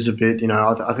or Iserbyt, you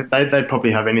know, I think they'd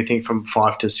probably have anything from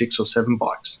 5 to 6 or 7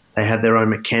 bikes. They have their own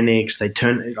mechanics. They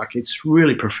it's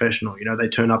really professional. You know, they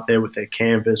turn up there with their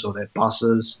campers or their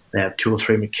buses. They have 2 or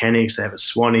 3 mechanics. They have a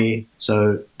Swanee.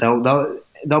 So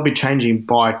they'll be changing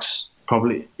bikes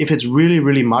probably. If it's really,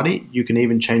 really muddy, you can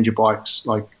even change your bikes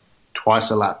like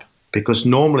twice a lap, because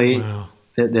normally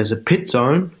there's a pit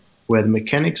zone where the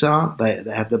mechanics are. They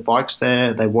have the bikes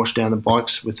there. They wash down the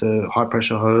bikes with a high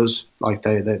pressure hose. Like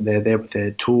they're there with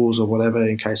their tools or whatever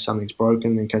in case something's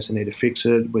broken, in case they need to fix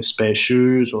it, with spare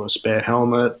shoes or a spare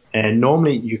helmet. And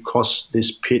normally you cross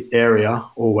this pit area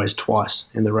always twice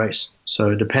in the race.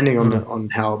 So depending on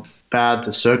how bad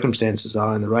the circumstances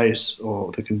are in the race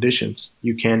or the conditions,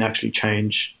 you can actually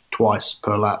change twice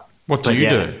per lap. What do you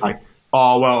do? Like,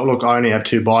 look, I only have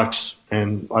 2 bikes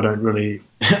and I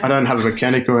don't have a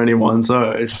mechanic or anyone,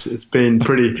 so it's been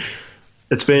quite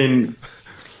epic.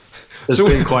 So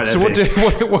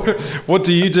what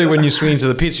do you do when you swing into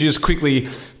the pits? You just quickly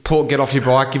get off your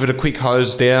bike, give it a quick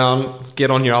hose down, get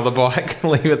on your other bike,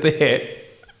 leave it there.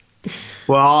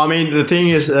 Well, I mean, the thing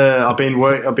is, I've been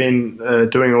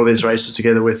doing all these races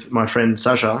together with my friend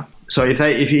Sasha. So if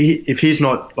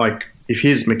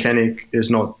his mechanic is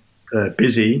not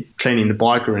busy cleaning the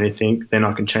bike or anything, then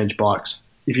I can change bikes.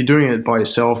 If you're doing it by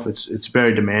yourself, it's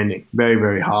very demanding, very,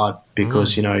 very hard,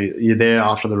 because you're there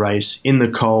after the race in the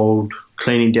cold,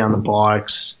 cleaning down the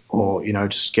bikes, or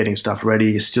just getting stuff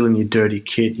ready. You're still in your dirty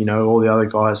kit. All the other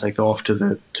guys, they go off to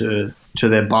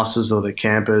their buses or their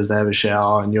campers. They have a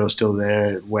shower, and you're still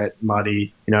there, wet,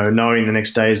 muddy. Knowing the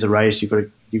next day is the race, you got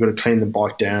to clean the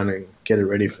bike down and get it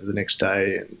ready for the next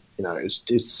day. And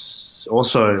it's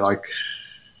also like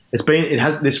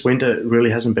this winter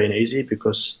really hasn't been easy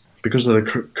because of the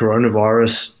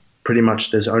coronavirus. Pretty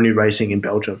much, there's only racing in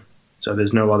Belgium. So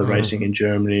there's no other racing in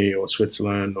Germany or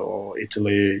Switzerland or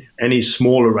Italy. Any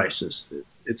smaller races.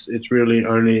 It's really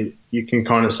only, you can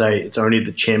kind of say it's only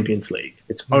the Champions League.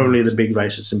 It's only the big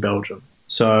races in Belgium.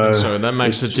 So that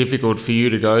makes it difficult for you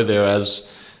to go there as,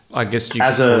 I guess you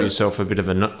could call yourself a bit of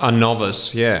a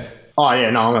novice, yeah. Oh, yeah,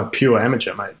 no, I'm a pure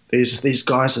amateur, mate. These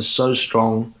guys are so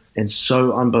strong and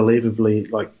so unbelievably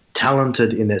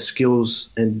talented in their skills,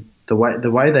 and the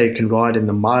way they can ride in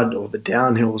the mud or the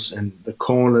downhills and the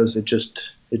corners, it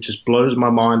just blows my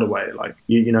mind away. Like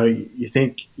you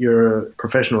think you're a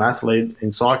professional athlete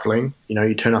in cycling,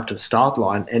 you turn up to the start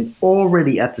line, and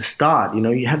already at the start,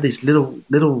 you have these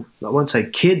little I won't say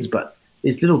kids, but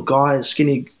these little guys,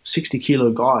 skinny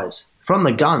 60-kilo guys from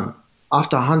the gun.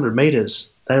 After 100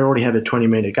 meters, they already have a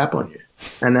 20-meter gap on you.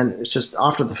 And then it's just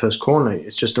after the first corner,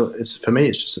 for me,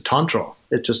 it's just a time trial.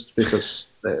 It's just because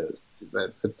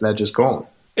they're just gone.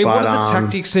 Hey, what are the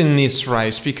tactics in this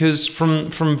race? Because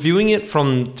from viewing it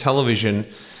from television,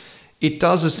 it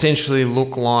does essentially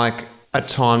look like a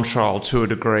time trial to a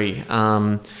degree.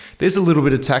 There's a little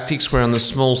bit of tactics where on the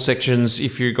small sections,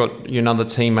 if you've got another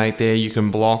teammate there, you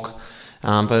can block.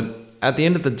 But at the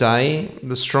end of the day,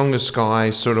 the strongest guy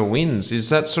sort of wins. Is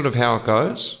that sort of how it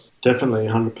goes? Definitely,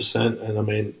 100%. And I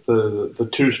mean, the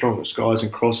 2 strongest guys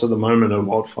in cross at the moment are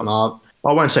Wout van Aert.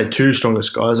 I won't say 2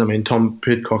 strongest guys. I mean, Tom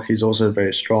Pidcock, he's also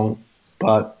very strong.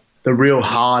 But the real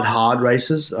hard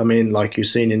races, I mean, like you've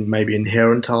seen in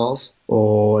Herentals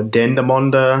or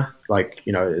Dendermonde,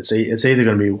 it's either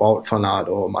going to be Wout van Aert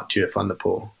or Mathieu van der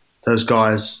Poel. Those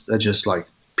guys are just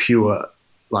pure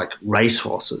race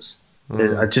horses.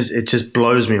 It just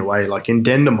blows me away. Like in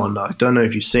Dendermonde, I don't know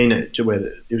if you've seen it, where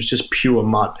it was just pure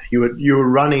mud. You were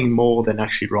running more than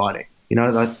actually riding.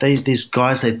 These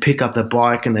guys, they pick up the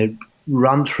bike and they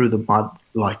run through the mud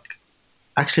like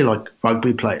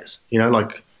rugby players.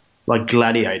 Like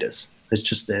gladiators. It's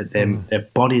just their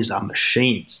bodies are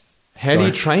machines. How do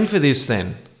you train for this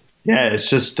then? Yeah, it's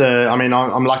just.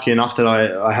 I'm lucky enough that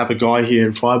I have a guy here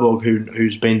in Freiburg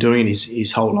who's been doing it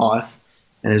his whole life,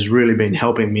 and has really been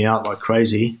helping me out like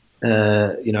crazy,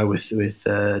 with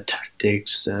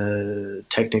tactics,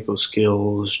 technical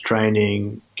skills,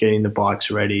 training, getting the bikes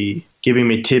ready, giving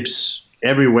me tips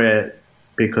everywhere,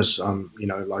 because I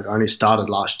only started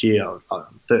last year.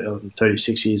 I'm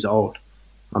 36 years old.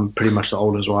 I'm pretty much the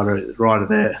oldest rider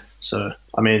there. So,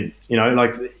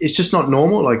 it's just not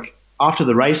normal. After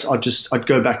the race, I'd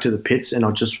go back to the pits and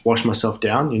I'd just wash myself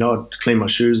down. I'd clean my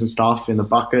shoes and stuff in the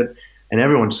bucket. And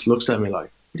everyone just looks at me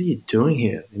like, "What are you doing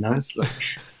here?" It's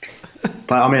like,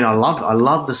 but I mean, I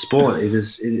love the sport. It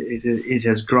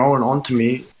has grown onto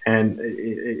me, and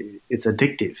it's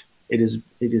addictive. It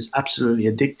is absolutely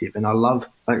addictive, and I love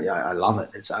it.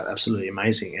 It's absolutely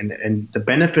amazing, and the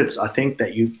benefits I think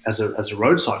that you as a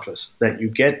road cyclist that you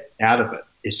get out of it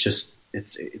is just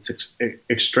it's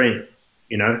extreme.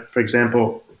 For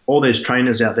example, all these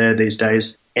trainers out there these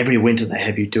days, every winter they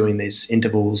have you doing these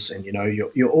intervals, and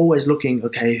you're always looking,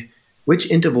 okay,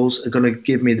 which intervals are going to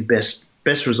give me the best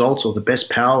results, or the best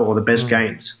power, or the best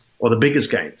gains, or the biggest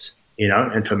gains.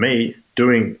 And for me,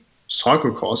 doing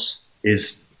cyclocross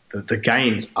is the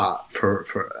gains are for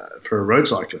a road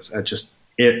cyclist are just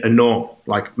enormous,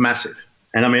 massive.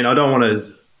 And I mean, I don't want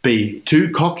to be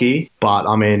too cocky, but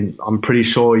I mean, I'm pretty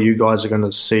sure you guys are going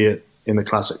to see it in the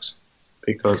classics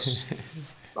because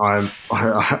I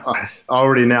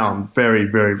already now I'm very,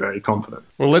 very, very confident.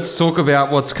 Well, let's talk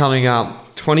about what's coming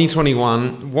up.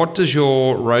 2021, what does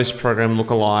your race program look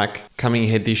like coming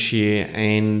ahead this year?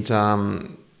 And,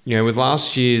 with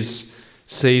last year's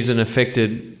season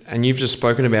affected, and you've just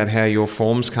spoken about how your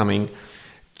form's coming,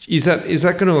 is that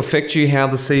going to affect you how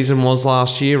the season was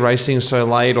last year, racing so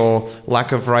late or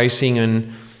lack of racing?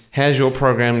 And how's your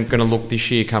program going to look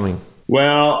this year coming?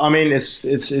 Well, I mean, it's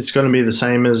going to be the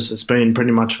same as it's been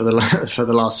pretty much for the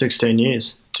last 16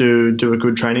 years. To do a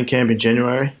good training camp in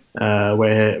January,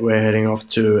 we're heading off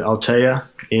to Altea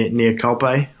near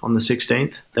Calpe on the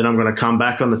 16th. Then I'm going to come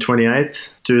back on the 28th,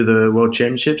 do the World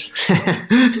Championships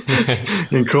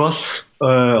in cross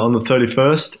on the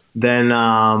 31st. Then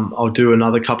I'll do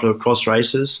another couple of cross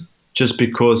races just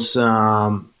because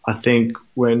I think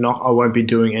I won't be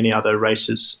doing any other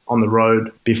races on the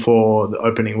road before the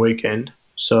opening weekend.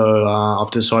 So I've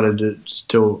decided to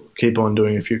still keep on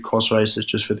doing a few cross races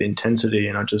just for the intensity,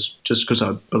 and I just because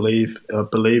I believe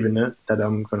in it, that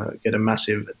I'm going to get a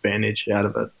massive advantage out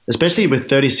of it. Especially with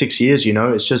 36 years,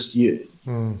 it's just you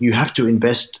have to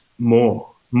invest more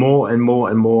and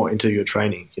more into your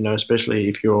training. Especially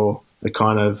if you're the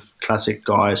kind of classic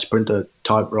guy, sprinter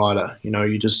type rider.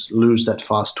 You just lose that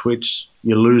fast twitch.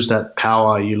 You lose that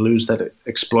power. You lose that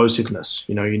explosiveness.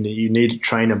 You need to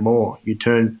train it more. You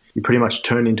pretty much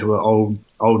turn into an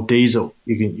old diesel.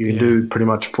 You can do pretty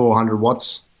much 400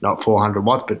 watts. Not 400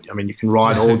 watts, but I mean you can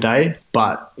ride all day.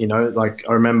 But like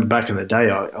I remember back in the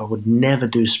day, I would never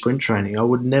do sprint training. I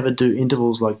would never do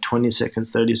intervals like 20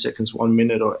 seconds, 30 seconds, 1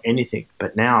 minute, or anything.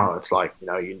 But now it's like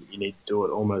you need to do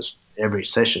it almost every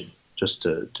session just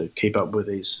to keep up with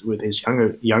these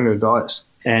younger guys.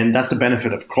 And that's the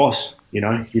benefit of cross.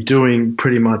 You're doing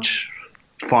pretty much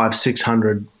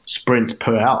 500-600 sprints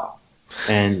per hour.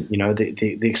 And,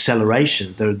 the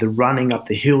acceleration, the running up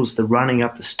the hills, the running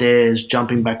up the stairs,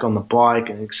 jumping back on the bike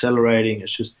and accelerating.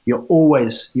 It's just, you're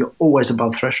always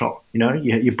above threshold.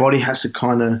 Your body has to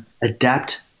kind of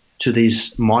adapt to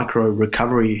these micro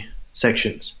recovery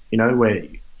sections, where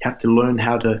you have to learn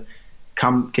how to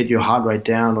get your heart rate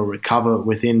down or recover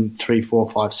within 3,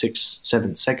 4, 5, 6,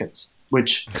 7 seconds,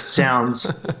 which sounds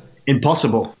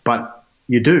impossible, but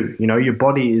you do. Your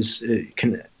body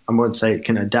I won't say it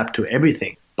can adapt to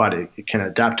everything, but it can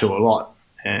adapt to a lot.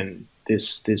 And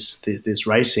this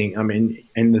racing, I mean,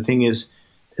 and the thing is,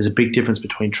 there's a big difference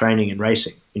between training and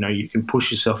racing. You can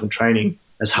push yourself in training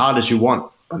as hard as you want,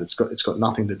 but it's got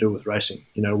nothing to do with racing.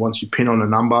 Once you pin on a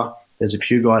number, there's a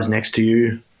few guys next to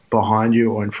you, behind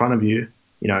you, or in front of you.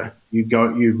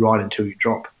 You ride until you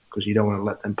drop because you don't want to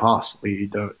let them pass, or you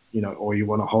don't, or you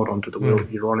want to hold on to the wheel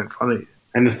you're on in front of you.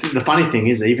 And the funny thing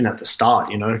is, even at the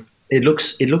start, it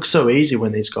looks so easy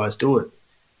when these guys do it,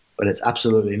 but it's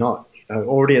absolutely not.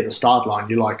 Already at the start line,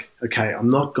 you're like, okay, I'm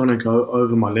not going to go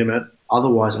over my limit,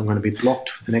 otherwise I'm going to be blocked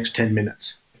for the next 10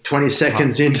 minutes. 20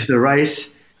 seconds into the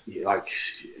race,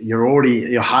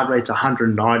 your heart rate's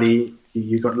 190.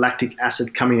 You've got lactic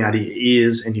acid coming out of your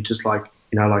ears, and you're just like,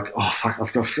 oh fuck,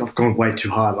 I've gone way too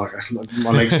hard. Like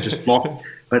my legs are just blocked.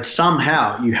 But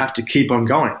somehow you have to keep on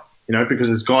going, because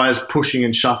there's guys pushing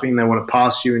and shoving. They want to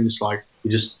pass you, and it's like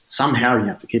somehow you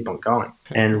have to keep on going.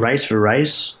 And race for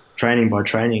race, training by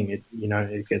training,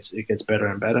 it gets better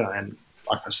and better. And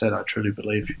like I said, I truly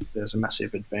believe there's a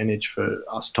massive advantage for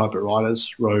us type of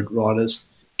riders, road riders,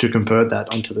 to convert that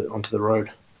onto the road.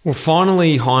 Well,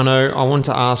 finally, Heino, I want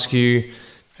to ask you,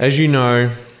 as you know,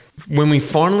 when we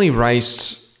finally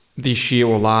raced this year,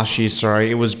 or last year,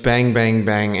 sorry, it was bang, bang,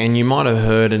 bang. And you might have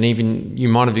heard, and even you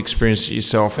might have experienced it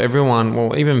yourself. Everyone,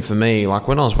 well, even for me, like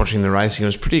when I was watching the racing, it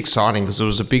was pretty exciting because there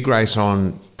was a big race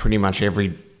on pretty much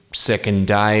every second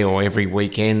day or every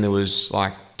weekend. There was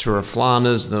like Tour of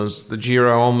Flanders, and there was the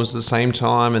Giro almost at the same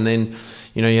time. And then,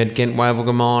 you had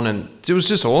Ghent-Wevelgem on, and it was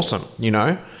just awesome,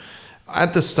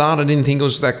 At the start, I didn't think it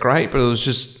was that great, but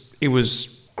it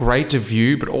was great to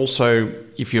view, but also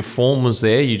if your form was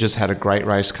there, you just had a great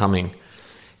race coming.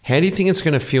 How do you think it's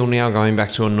going to feel now going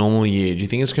back to a normal year? Do you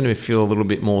think it's going to feel a little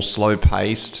bit more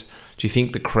slow-paced? Do you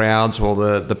think the crowds or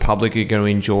the public are going to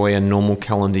enjoy a normal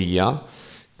calendar year?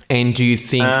 And do you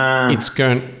think it's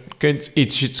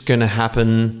going to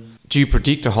happen? Do you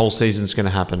predict a whole season's going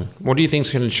to happen? What do you think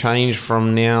is going to change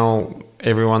from now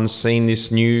everyone's seen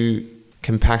this new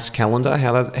compact calendar?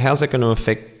 How's that going to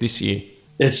affect this year?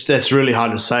 That's really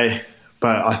hard to say,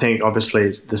 but I think obviously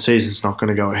the season's not going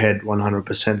to go ahead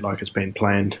 100% like it's been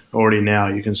planned. Already now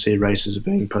you can see races are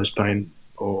being postponed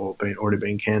or already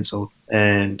been cancelled.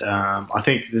 And I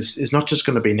think this is not just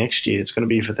going to be next year. It's going to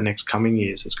be for the next coming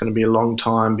years. It's going to be a long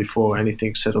time before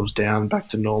anything settles down back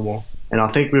to normal. And I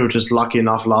think we were just lucky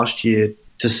enough last year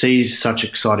to see such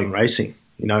exciting racing.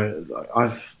 You know,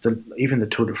 even the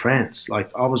Tour de France, like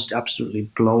I was absolutely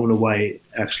blown away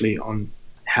actually on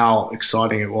how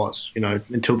exciting it was, you know,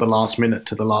 until the last minute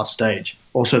to the last stage.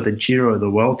 Also the Giro, the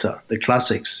Vuelta, the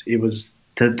classics. It was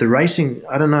the racing,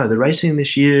 I don't know, the racing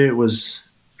this year was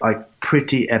like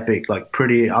pretty epic, like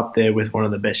pretty up there with one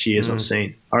of the best years I've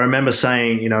seen. I remember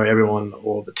saying, you know, everyone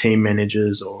or the team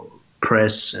managers or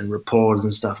press and reporters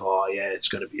and stuff, oh yeah, it's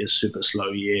going to be a super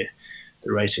slow year.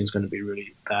 The racing's going to be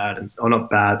really bad, or not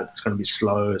bad, but it's going to be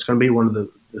slow. It's going to be one of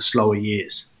the slower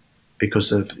years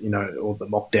because of, you know, all the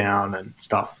lockdown and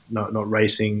stuff, not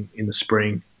racing in the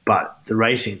spring. But the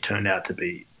racing turned out to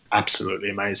be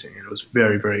absolutely amazing. And it was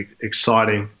very, very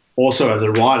exciting also as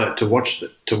a rider to watch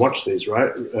these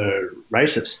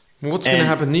races. What's going to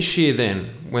happen this year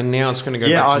then, when now it's going to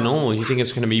go back to normal? You think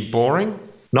it's going to be boring?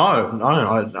 No,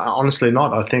 I honestly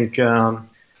not. I think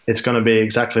it's going to be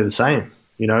exactly the same.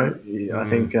 You know, I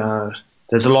think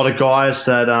there's a lot of guys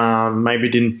that maybe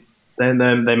they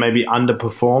maybe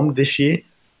underperformed this year,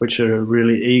 which are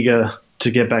really eager to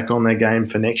get back on their game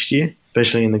for next year,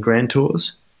 especially in the Grand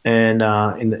Tours. And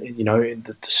in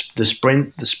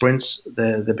the sprints,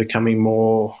 they're becoming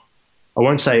more. I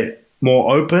won't say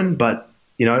more open, but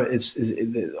you know,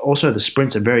 also the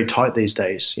sprints are very tight these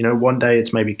days. You know, one day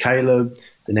it's maybe Caleb,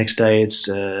 the next day it's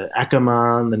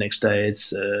Ackermann, the next day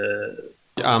it's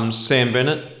Sam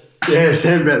Bennett. Yeah,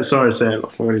 Sam Bennett. Sorry, Sam, I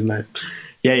forgot his name.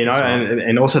 Yeah, you know,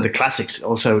 and also the classics.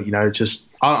 Also, you know, just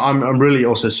I'm really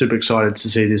also super excited to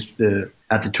see this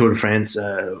at the Tour de France.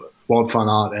 Wout van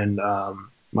Aert and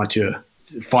Mathieu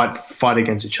fight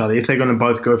against each other if they're going to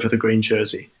both go for the green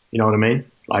jersey. You know what I mean?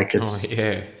 Like it's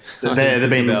yeah.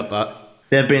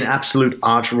 They've been absolute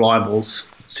arch rivals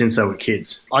since they were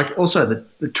kids. Like also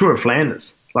the Tour of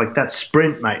Flanders, like that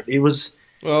sprint, mate. It was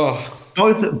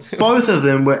both of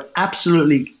them were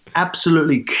absolutely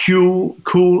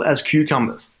cool as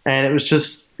cucumbers, and it was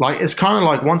just like it's kind of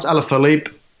like once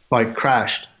Alaphilippe like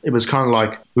crashed, it was kind of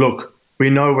like, look, we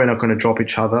know we're not going to drop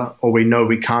each other, or we know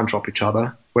we can't drop each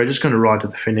other. We're just going to ride to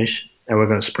the finish, and we're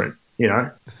going to sprint. You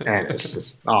know, and it's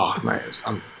just mate, it's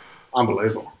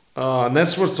unbelievable. And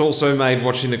that's what's also made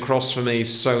watching the cross for me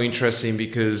so interesting,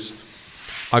 because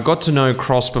I got to know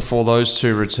Cross before those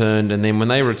two returned, and then when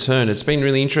they returned, it's been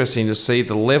really interesting to see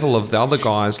the level of the other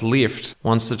guys lift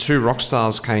once the two rock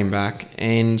stars came back.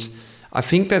 And I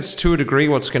think that's to a degree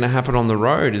what's going to happen on the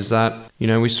road, is that, you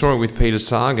know, we saw it with Peter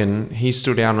Sagan. He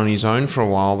stood out on his own for a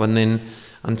while, and then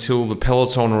until the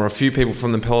peloton or a few people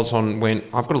from the peloton went,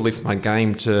 I've got to lift my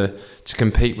game to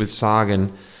compete with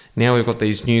Sagan. Now we've got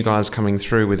these new guys coming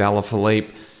through with Alaphilippe.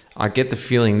 I get the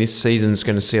feeling this season's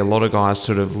going to see a lot of guys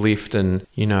sort of lift and,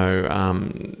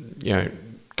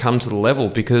 come to the level,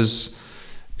 because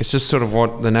it's just sort of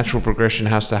what the natural progression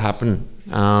has to happen.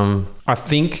 I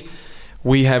think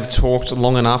we have talked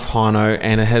long enough, Heino,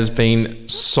 and it has been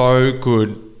so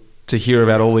good to hear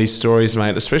about all these stories,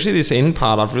 mate, especially this end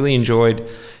part. I've really enjoyed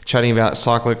chatting about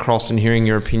cyclocross and hearing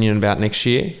your opinion about next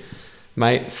year.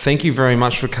 Mate, thank you very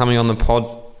much for coming on the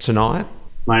pod tonight.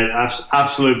 Mate,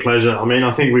 absolute pleasure. I mean,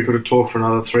 I think we could have talked for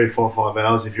another 3, 4, 5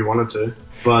 hours if you wanted to.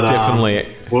 But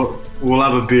definitely. We'll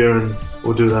have a beer and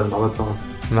we'll do that another time.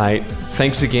 Mate,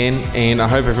 thanks again, and I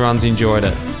hope everyone's enjoyed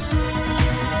it.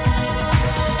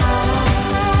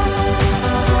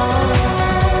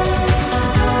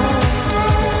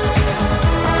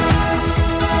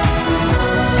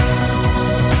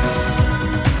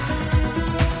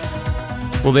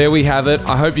 Well, there we have it.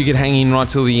 I hope you could hang in right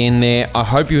till the end there. I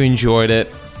hope you enjoyed it.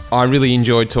 I really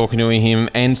enjoyed talking to him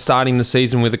and starting the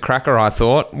season with a cracker, I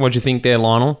thought. What do you think there,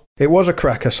 Lionel? It was a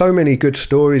cracker. So many good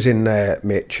stories in there,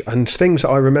 Mitch, and things that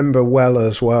I remember well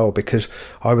as well, because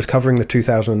I was covering the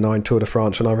 2009 Tour de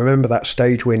France, and I remember that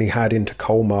stage win he had into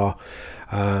Colmar,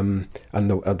 and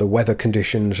the weather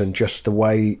conditions and just the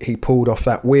way he pulled off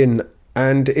that win.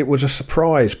 And it was a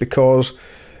surprise, because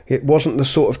it wasn't the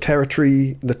sort of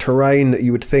the terrain that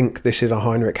you would think this is a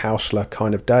Heinrich Hausler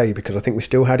kind of day, because I think we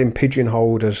still had him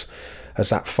pigeonholed as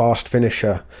that fast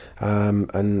finisher.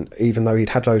 And even though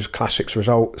he'd had those classics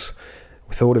results,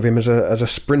 we thought of him as a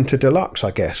sprinter deluxe,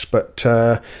 I guess. But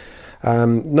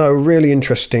no, really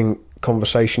interesting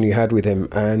conversation you had with him,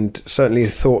 and certainly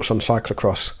his thoughts on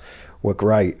cyclocross were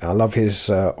great. I love his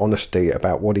honesty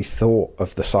about what he thought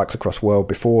of the cyclocross world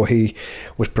before he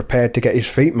was prepared to get his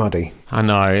feet muddy. I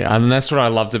know, and that's what I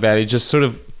loved about it. He just sort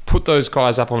of put those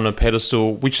guys up on a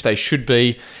pedestal, which they should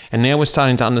be, and now we're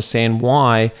starting to understand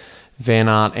why Van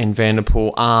Aert and Van der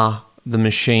Poel are the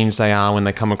machines they are when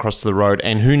they come across the road,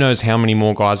 and who knows how many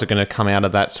more guys are going to come out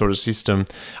of that sort of system.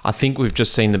 I think we've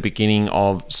just seen the beginning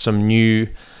of some new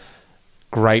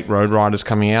great road riders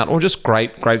coming out, or just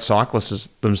great cyclists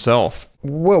themselves.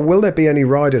 Well, will there be any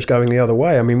riders going the other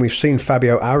way? I mean, we've seen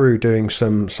Fabio Aru doing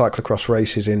some cyclocross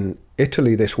races in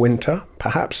Italy this winter.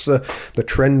 Perhaps the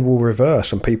trend will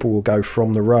reverse and people will go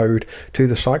from the road to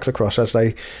the cyclocross as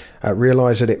they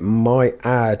realise that it might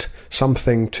add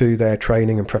something to their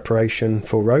training and preparation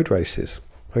for road races.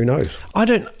 Who knows?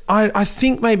 I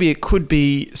think maybe it could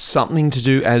be something to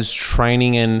do as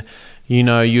training and,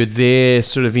 you're there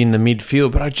sort of in the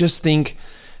midfield. But I just think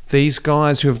these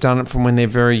guys who have done it from when they're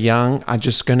very young are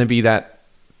just going to be that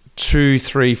 2,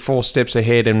 3, 4 steps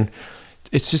ahead, and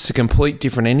it's just a complete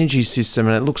different energy system,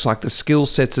 and it looks like the skill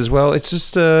sets as well. It's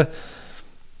just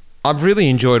I've really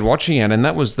enjoyed watching it, and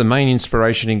that was the main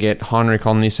inspiration to get Heinrich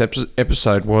on this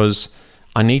episode was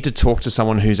I need to talk to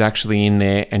someone who's actually in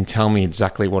there and tell me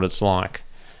exactly what it's like.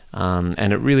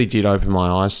 And it really did open my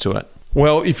eyes to it.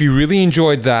 Well, if you really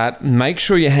enjoyed that, make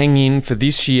sure you hang in for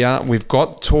this year. We've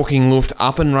got Talking Luft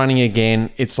up and running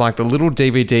again. It's like the little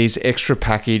DVDs extra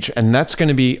package, and that's going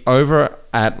to be over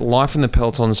at Life in the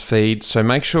Peloton's feed. So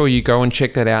make sure you go and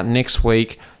check that out next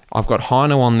week. I've got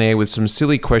Heino on there with some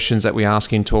silly questions that we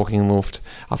ask in Talking Luft.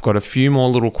 I've got a few more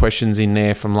little questions in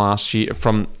there from last year.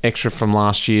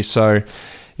 So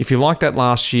if you like that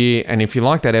last year and if you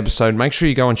like that episode, make sure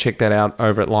you go and check that out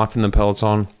over at Life in the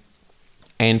Peloton.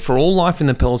 And for all Life in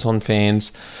the Peloton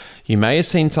fans, you may have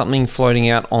seen something floating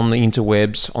out on the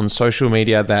interwebs, on social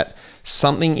media, that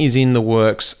something is in the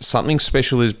works, something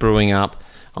special is brewing up.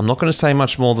 I'm not going to say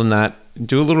much more than that.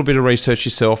 Do a little bit of research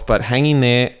yourself, but hang in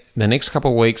there. The next couple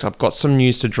of weeks, I've got some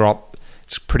news to drop.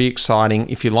 It's pretty exciting.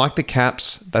 If you like the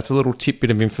caps, that's a little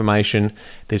tidbit of information.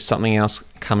 There's something else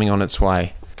coming on its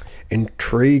way.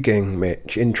 Intriguing,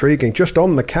 Mitch. Intriguing. Just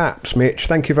on the caps, Mitch,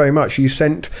 thank you very much. You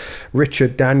sent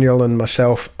Richard, Daniel and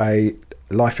myself a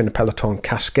Life in the Peloton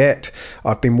casquette.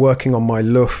 I've been working on my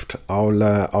Luft.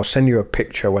 I'll send you a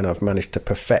picture when I've managed to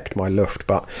perfect my Luft,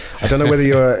 but I don't know whether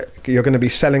you're going to be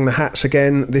selling the hats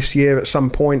again this year at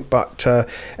some point, but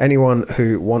anyone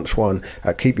who wants one,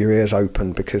 keep your ears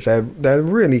open because they're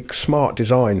really smart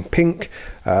design. Pink,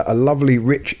 a lovely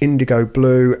rich indigo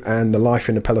blue, and the Life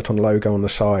in the Peloton logo on the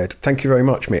side. Thank you very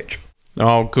much, Mitch.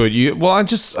 Oh, good. I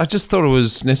just thought it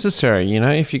was necessary.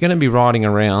 If you're going to be riding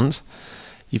around,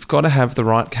 you've got to have the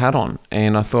right hat on.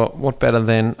 And I thought, what better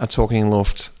than a Talking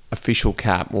Luft official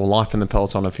cap or Life in the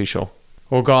Peloton official?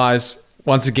 Well, guys,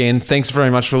 once again, thanks very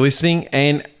much for listening.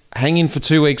 And hang in for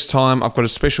 2 weeks' time. I've got a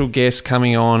special guest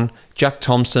coming on, Jack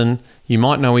Thompson. You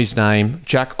might know his name,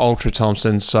 Jack Ultra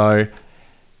Thompson. So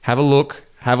have a look,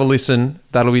 have a listen.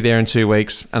 That'll be there in 2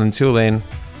 weeks. And until then,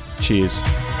 cheers.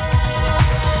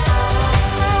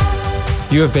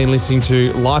 You have been listening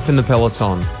to Life in the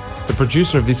Peloton. The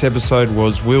producer of this episode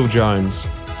was Will Jones.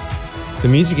 The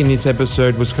music in this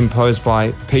episode was composed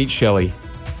by Pete Shelley.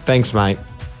 Thanks, mate.